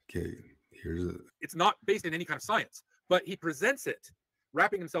 Okay. It's not based in any kind of science, but he presents it,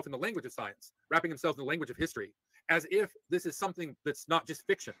 wrapping himself in the language of science, wrapping himself in the language of history, as if this is something that's not just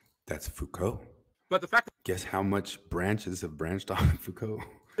fiction. That's Foucault. But the fact that, guess how much branches have branched off of Foucault?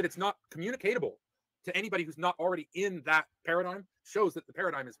 That it's not communicatable to anybody who's not already in that paradigm shows that the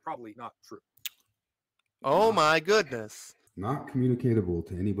paradigm is probably not true. Oh my goodness. Not communicatable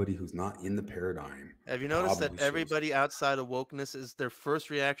to anybody who's not in the paradigm. Have you noticed that Probably shows. everybody outside of wokeness is their first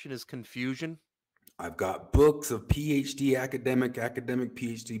reaction is confusion? I've got books of PhD academic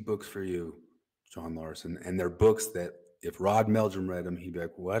PhD books for you, John Larsen, and they're books that if Rod Meldrum read them, he'd be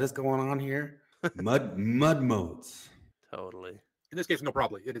like, "What is going on here?" Mud modes. Totally. In this case, no,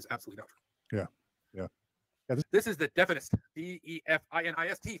 probably it is absolutely not true. Yeah. This is the definist,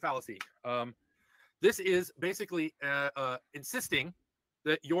 DEFINIST fallacy. This is basically insisting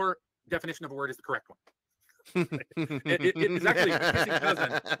that your definition of a word is the correct one. it is actually kissing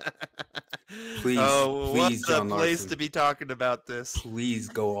cousin. Please, what John a place Larsen, to be talking about this. Please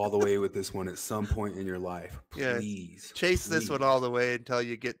go all the way with this one at some point in your life. Yeah, Please. chase this one all the way until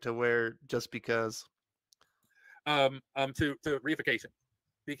you get to where just because. To reification.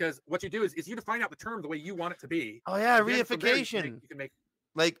 Because what you do is you define out the term the way you want it to be. Oh yeah, And then from there reification. you can make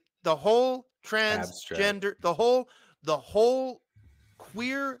Like the whole transgender, the whole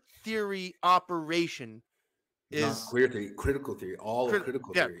queer theory operation is Not queer theory, critical theory, all of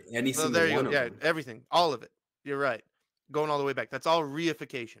critical theory. Any so single there you one go. of Yeah, them. everything, all of it. You're right. Going all the way back. That's all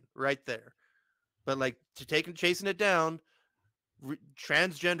reification right there. But like chasing it down,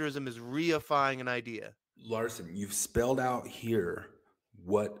 transgenderism is reifying an idea. Larsen, you've spelled out here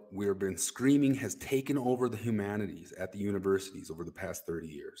what we've been screaming has taken over the humanities at the universities over the past 30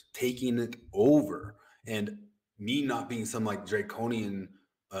 years, taking it over. And me not being some like draconian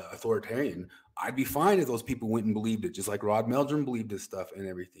authoritarian, I'd be fine if those people went and believed it, just like Rod Meldrum believed this stuff and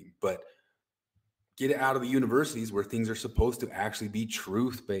everything. But get it out of the universities where things are supposed to actually be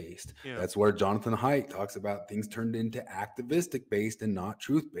truth-based. Yeah. That's where Jonathan Haidt talks about things turned into activistic-based and not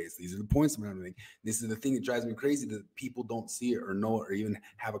truth-based. These are the points I'm making. This is the thing that drives me crazy, that people don't see it or know it or even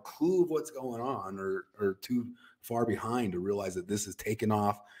have a clue of what's going on or too far behind to realize that this is taken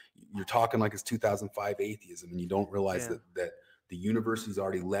off. You're talking like it's 2005 atheism, and you don't realize that the university's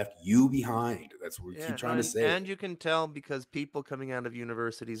already left you behind. That's what we keep trying to say. And you can tell because people coming out of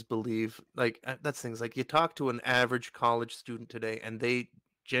universities believe, like, that's things like you talk to an average college student today, and they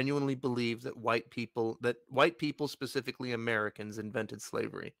genuinely believe that white people, specifically Americans, invented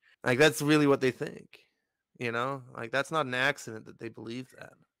slavery. Like, that's really what they think. You know, like, that's not an accident that they believe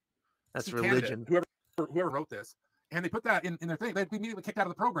that. That's See, religion. Canada, whoever wrote this, and they put that in their thing, they'd be immediately kicked out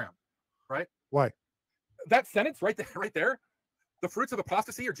of the program, right? Why? That sentence right there. The fruits of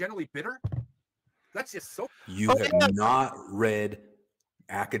apostasy are generally bitter. That's just so. You have not read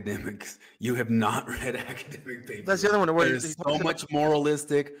academics. You have not read academic papers. That's the other one. Where There's so much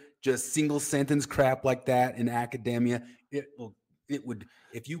moralistic, just single sentence crap like that in academia. It would,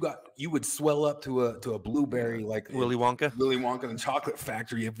 if you would swell up to a blueberry like Willy Wonka and the Chocolate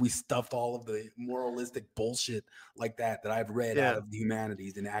Factory if we stuffed all of the moralistic bullshit like that I've read out of the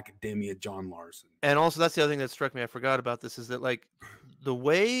humanities in academia, John Larsen. And also, that's the other thing that struck me. I forgot about this, is that like the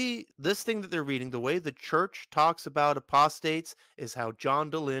way this thing that they're reading, the way the church talks about apostates is how John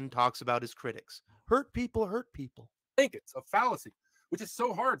Larsen talks about his critics. Hurt people hurt people. I think it's a fallacy, which is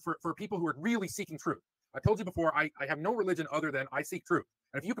so hard for people who are really seeking truth. I told you before, I have no religion other than I seek truth.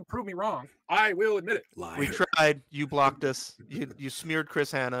 And if you can prove me wrong, I will admit it. Liar. We tried. You blocked us. You smeared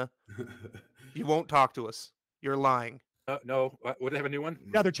Chris Hanna. You won't talk to us. You're lying. No. Would they have a new one?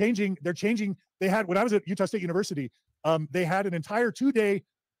 Yeah, they're changing. They had, when I was at Utah State University, they had an entire 2-day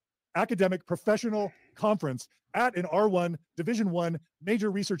academic professional conference at an R1 Division I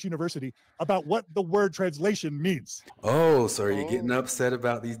major research university about what the word translation means. Oh, so are you getting upset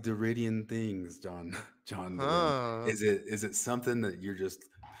about these Derridian things, John? Is it something that you're just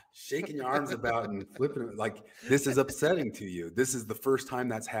shaking your arms about and flipping it? Like, this is upsetting to you? This is the first time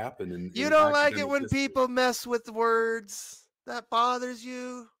that's happened. You don't like it when people mess with words? That bothers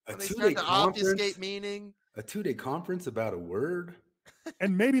you? When they start to obfuscate meaning? A 2-day conference about a word?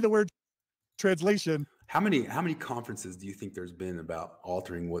 And maybe the word translation. How many conferences do you think there's been about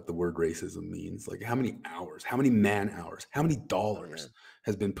altering what the word racism means? Like, how many hours, how many man hours, how many dollars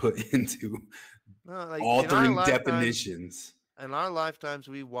has been put into altering definitions? In our lifetimes,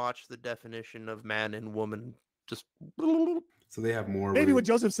 we watched the definition of man and woman just. So they have more. Maybe when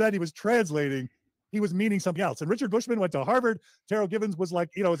Joseph said he was translating, he was meaning something else. And Richard Bushman went to Harvard. Terrell Givens was like,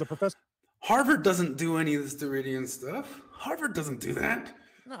 as a professor. Harvard doesn't do any of this Derridian stuff. Harvard doesn't do that.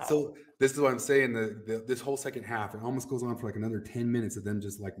 No. So this is what I'm saying. This whole second half, it almost goes on for like another 10 minutes of them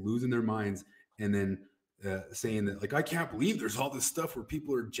just like losing their minds and then saying that, like, I can't believe there's all this stuff where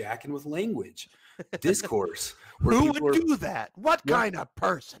people are jacking with language, discourse. Who would do that? What kind of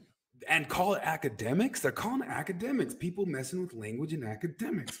person? and call it academics. They're calling it academics. People messing with language and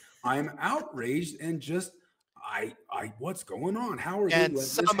academics. I'm outraged and just what's going on? How are they And letting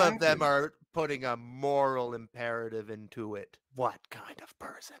some this of them happen? are putting a moral imperative into it. What kind of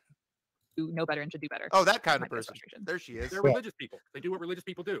person? Who know better and should do better. Oh, that kind Might of be a person. frustration. There she is. They're religious people. They do what religious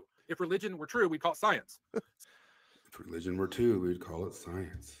people do. If religion were true, we'd call it science. If religion were true, we'd call it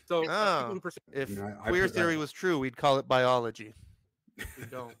science. So Oh, people who if You know, I queer put that- theory was true, we'd call it biology. We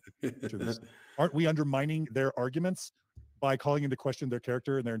don't. Aren't we undermining their arguments by calling into question their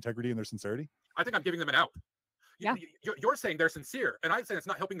character and their integrity and their sincerity? I think I'm giving them an out. Yeah. You're saying they're sincere, and I'm saying it's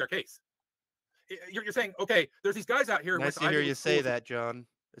not helping their case. You're saying, okay, there's these guys out here. Nice to hear you say that, John.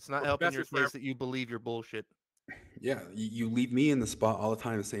 It's not helping your professors forever. case that you believe your bullshit. Yeah, you leave me in the spot all the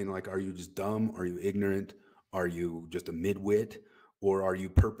time saying, like, are you just dumb? Are you ignorant? Are you just a midwit? Or are you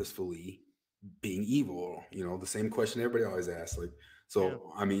purposefully being evil? You know, the same question everybody always asks. Like,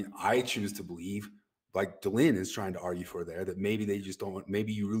 so, I mean, I choose to believe, like Delin is trying to argue for there, that maybe they just don't,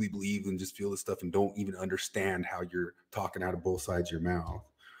 maybe you really believe and just feel this stuff and don't even understand how you're talking out of both sides of your mouth.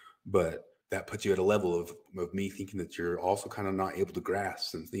 But that puts you at a level of me thinking that you're also kind of not able to grasp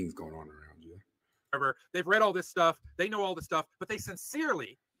some things going on around you. They've read all this stuff, they know all this stuff, but they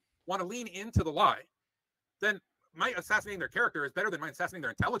sincerely want to lean into the lie. Then my assassinating their character is better than my assassinating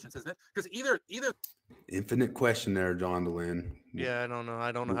their intelligence, isn't it? Because either Infinite question there, John Delin. Yeah, I don't know.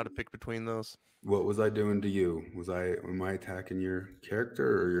 I don't know how to pick between those. What was I doing to you? Am I attacking your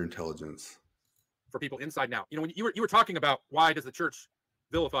character or your intelligence? for people inside and out. You know, when you were talking about why does the church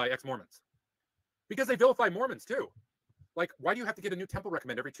vilify ex-Mormons? Because they vilify Mormons too. Like, why do you have to get a new temple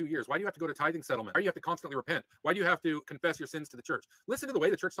recommend every 2 years? Why do you have to go to tithing settlement? Why do you have to constantly repent? Why do you have to confess your sins to the church? Listen to the way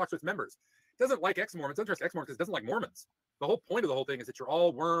the church talks to its members. It doesn't like ex-Mormons, doesn't trust ex-Mormons because it doesn't like Mormons. The whole point of the whole thing is that you're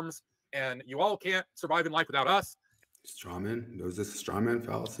all worms and you all can't survive in life without us. Strawman? Was this a strawman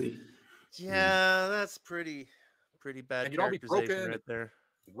fallacy? Yeah, that's pretty bad. And you'd all be broken, right there,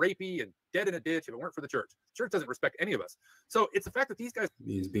 rapey, and dead in a ditch if it weren't for the church. The church doesn't respect any of us. So it's the fact that these guys,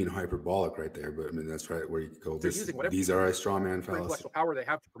 He's being hyperbolic right there, but I mean that's right where you go. they're using whatever These are a strawman fallacy. intellectual power they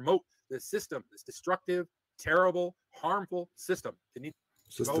have to promote this system, this destructive, terrible, harmful system. It needs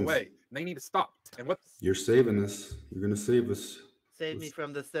to go away. And they need to stop. And what You're saving us. You're gonna save us. Save me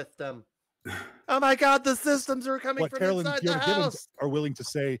from the system. Oh my God, the systems are coming What from Carolyn inside and the Fiona house. Gibbons are willing to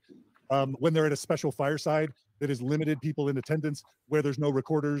say when they're at a special fireside that is limited people in attendance, where there's no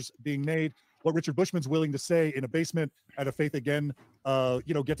recorders being made. What Richard Bushman's willing to say in a basement at a Faith Again,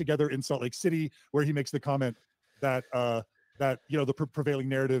 get together in Salt Lake City, where he makes the comment that the prevailing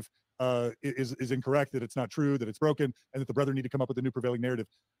narrative is incorrect, that it's not true, that it's broken, and that the brethren need to come up with a new prevailing narrative.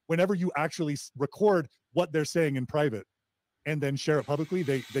 Whenever you actually record what they're saying in private and then share it publicly,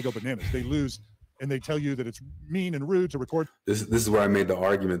 they go bananas. They lose, and they tell you that it's mean and rude to record. This is where I made the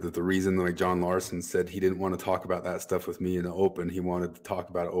argument that the reason, like John Larsen said, he didn't want to talk about that stuff with me in the open. He wanted to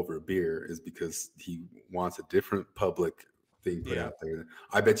talk about it over a beer, is because he wants a different public thing put out there.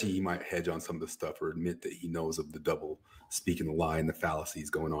 I bet you he might hedge on some of the stuff or admit that he knows of the double speaking the lie and the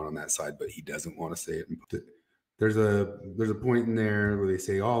fallacies going on that side, but he doesn't want to say it. There's a point in there where they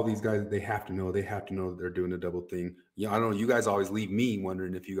say, oh, these guys, they have to know that they're doing a double thing. Yeah, I don't know. You guys always leave me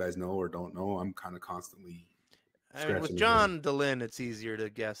wondering if you guys know or don't know. I'm kind of constantly With John Delin, it's easier to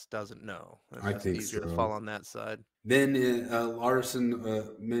guess doesn't know. I think easier so. to fall on that side. Then Larsen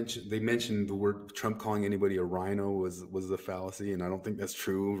mentioned the word Trump calling anybody a rhino was a fallacy, and I don't think that's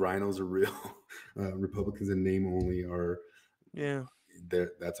true. Rhinos are real. Republicans in name only are. Yeah.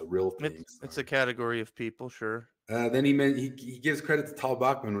 That's a real thing. It's a category of people, sure. Then he gives credit to Tal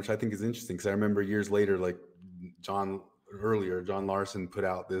Bachman, which I think is interesting because I remember years later, like John Larsen put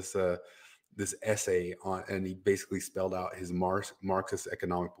out this essay on, and he basically spelled out his Marxist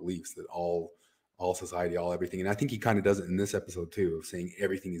economic beliefs, that all society, all everything. And I think he kind of does it in this episode too, of saying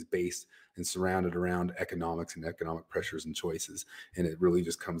everything is based and surrounded around economics and economic pressures and choices. And it really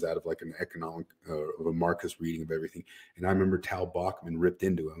just comes out of like an economic, of a Marxist reading of everything. And I remember Tal Bachman ripped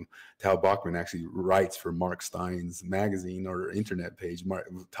into him. Tal Bachman actually writes for Mark Stein's magazine or internet page.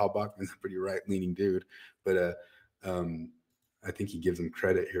 Tal Bachman's a pretty right-leaning dude, but I think he gives him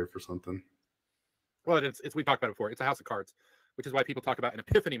credit here for something. Well, it's we talked about it before. It's a house of cards, which is why people talk about an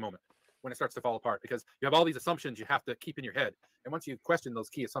epiphany moment when it starts to fall apart, because you have all these assumptions you have to keep in your head. And once you question those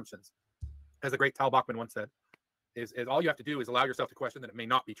key assumptions, as the great Tal Bachman once said, is all you have to do is allow yourself to question that it may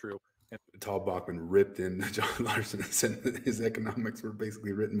not be true. And Tal Bachman ripped into John Larsen and said that his economics were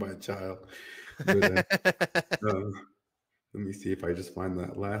basically written by a child. But, let me see if I just find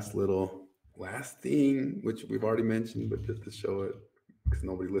that last thing, which we've already mentioned, but just to show it, because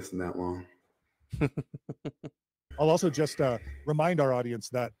nobody listened that long. I'll also just remind our audience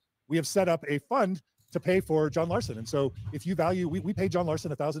that we have set up a fund to pay for John Larsen. And so if you value, we pay John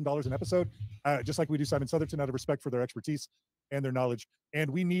Larsen $1,000 an episode, just like we do Simon Southerton, out of respect for their expertise and their knowledge. And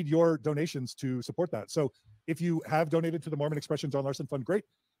we need your donations to support that. So if you have donated to the Mormon Expression John Larsen Fund, great.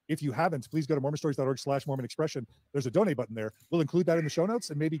 If you haven't, please go to mormonstories.org/Mormon Expression. There's a donate button there. We'll include that in the show notes,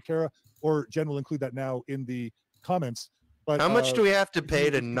 and maybe Carah or Jen will include that now in the comments. But how much do we have to pay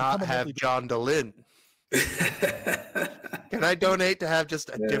to not have John DeLynn? Can I donate to have just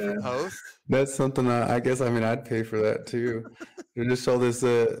a different host? That's something I guess. I mean, I'd pay for that too. You just show this. See,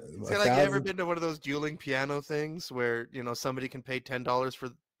 like, you ever been to one of those dueling piano things where somebody can pay $10 for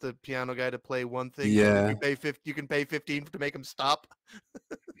the piano guy to play one thing? Yeah. You can pay 15 to make him stop.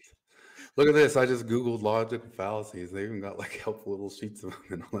 Look at this. I just Googled logical fallacies. They even got like helpful little sheets of them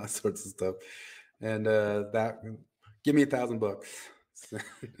and all that sorts of stuff. And that, give me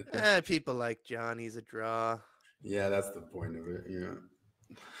 $1,000. People like John. He's a draw. Yeah, that's the point of it.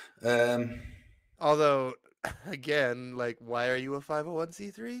 Yeah. Although, again, like, why are you a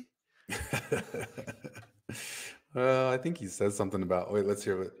 501c3? I think he says something about. Wait, let's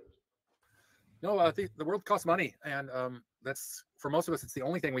hear it. No, I think the world costs money, and that's, for most of us, it's the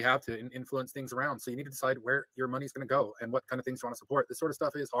only thing we have to influence things around. So you need to decide where your money's going to go and what kind of things you want to support. This sort of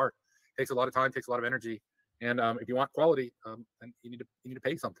stuff is hard. It takes a lot of time, takes a lot of energy, and if you want quality, then you need to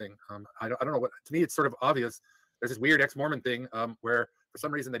pay something. I don't know what. To me, it's sort of obvious. There's this weird ex-Mormon thing where, for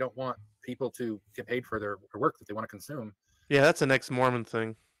some reason, they don't want people to get paid for their work that they want to consume. Yeah, that's an ex-Mormon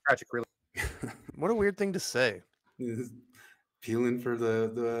thing. Tragic, really. What a weird thing to say. Peeling for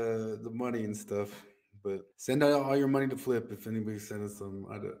the money and stuff, but send out all your money to Flip if anybody sends us some.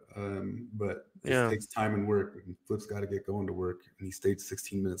 But it takes time and work. And Flip's got to get going to work, and he stayed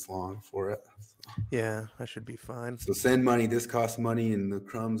 16 minutes long for it. So. Yeah, I should be fine. So send money. This costs money, and the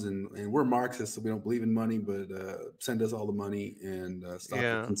crumbs, and we're Marxists, so we don't believe in money. But send us all the money and stop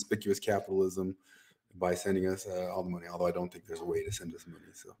the conspicuous capitalism by sending us all the money. Although I don't think there's a way to send us money.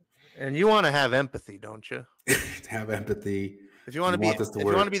 So. And you want to have empathy, don't you? Have empathy. If you want to be, if you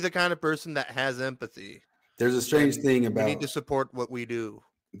want to be the kind of person that has empathy, there's a strange thing about. You need to support what we do.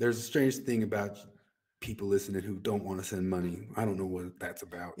 There's a strange thing about people listening who don't want to send money. I don't know what that's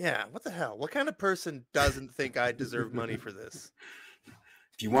about. Yeah, what the hell? What kind of person doesn't think I deserve money for this?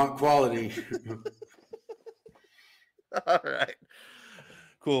 If you want quality. All right.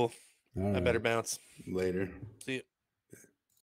 Cool. All right. I better bounce. Later. See you.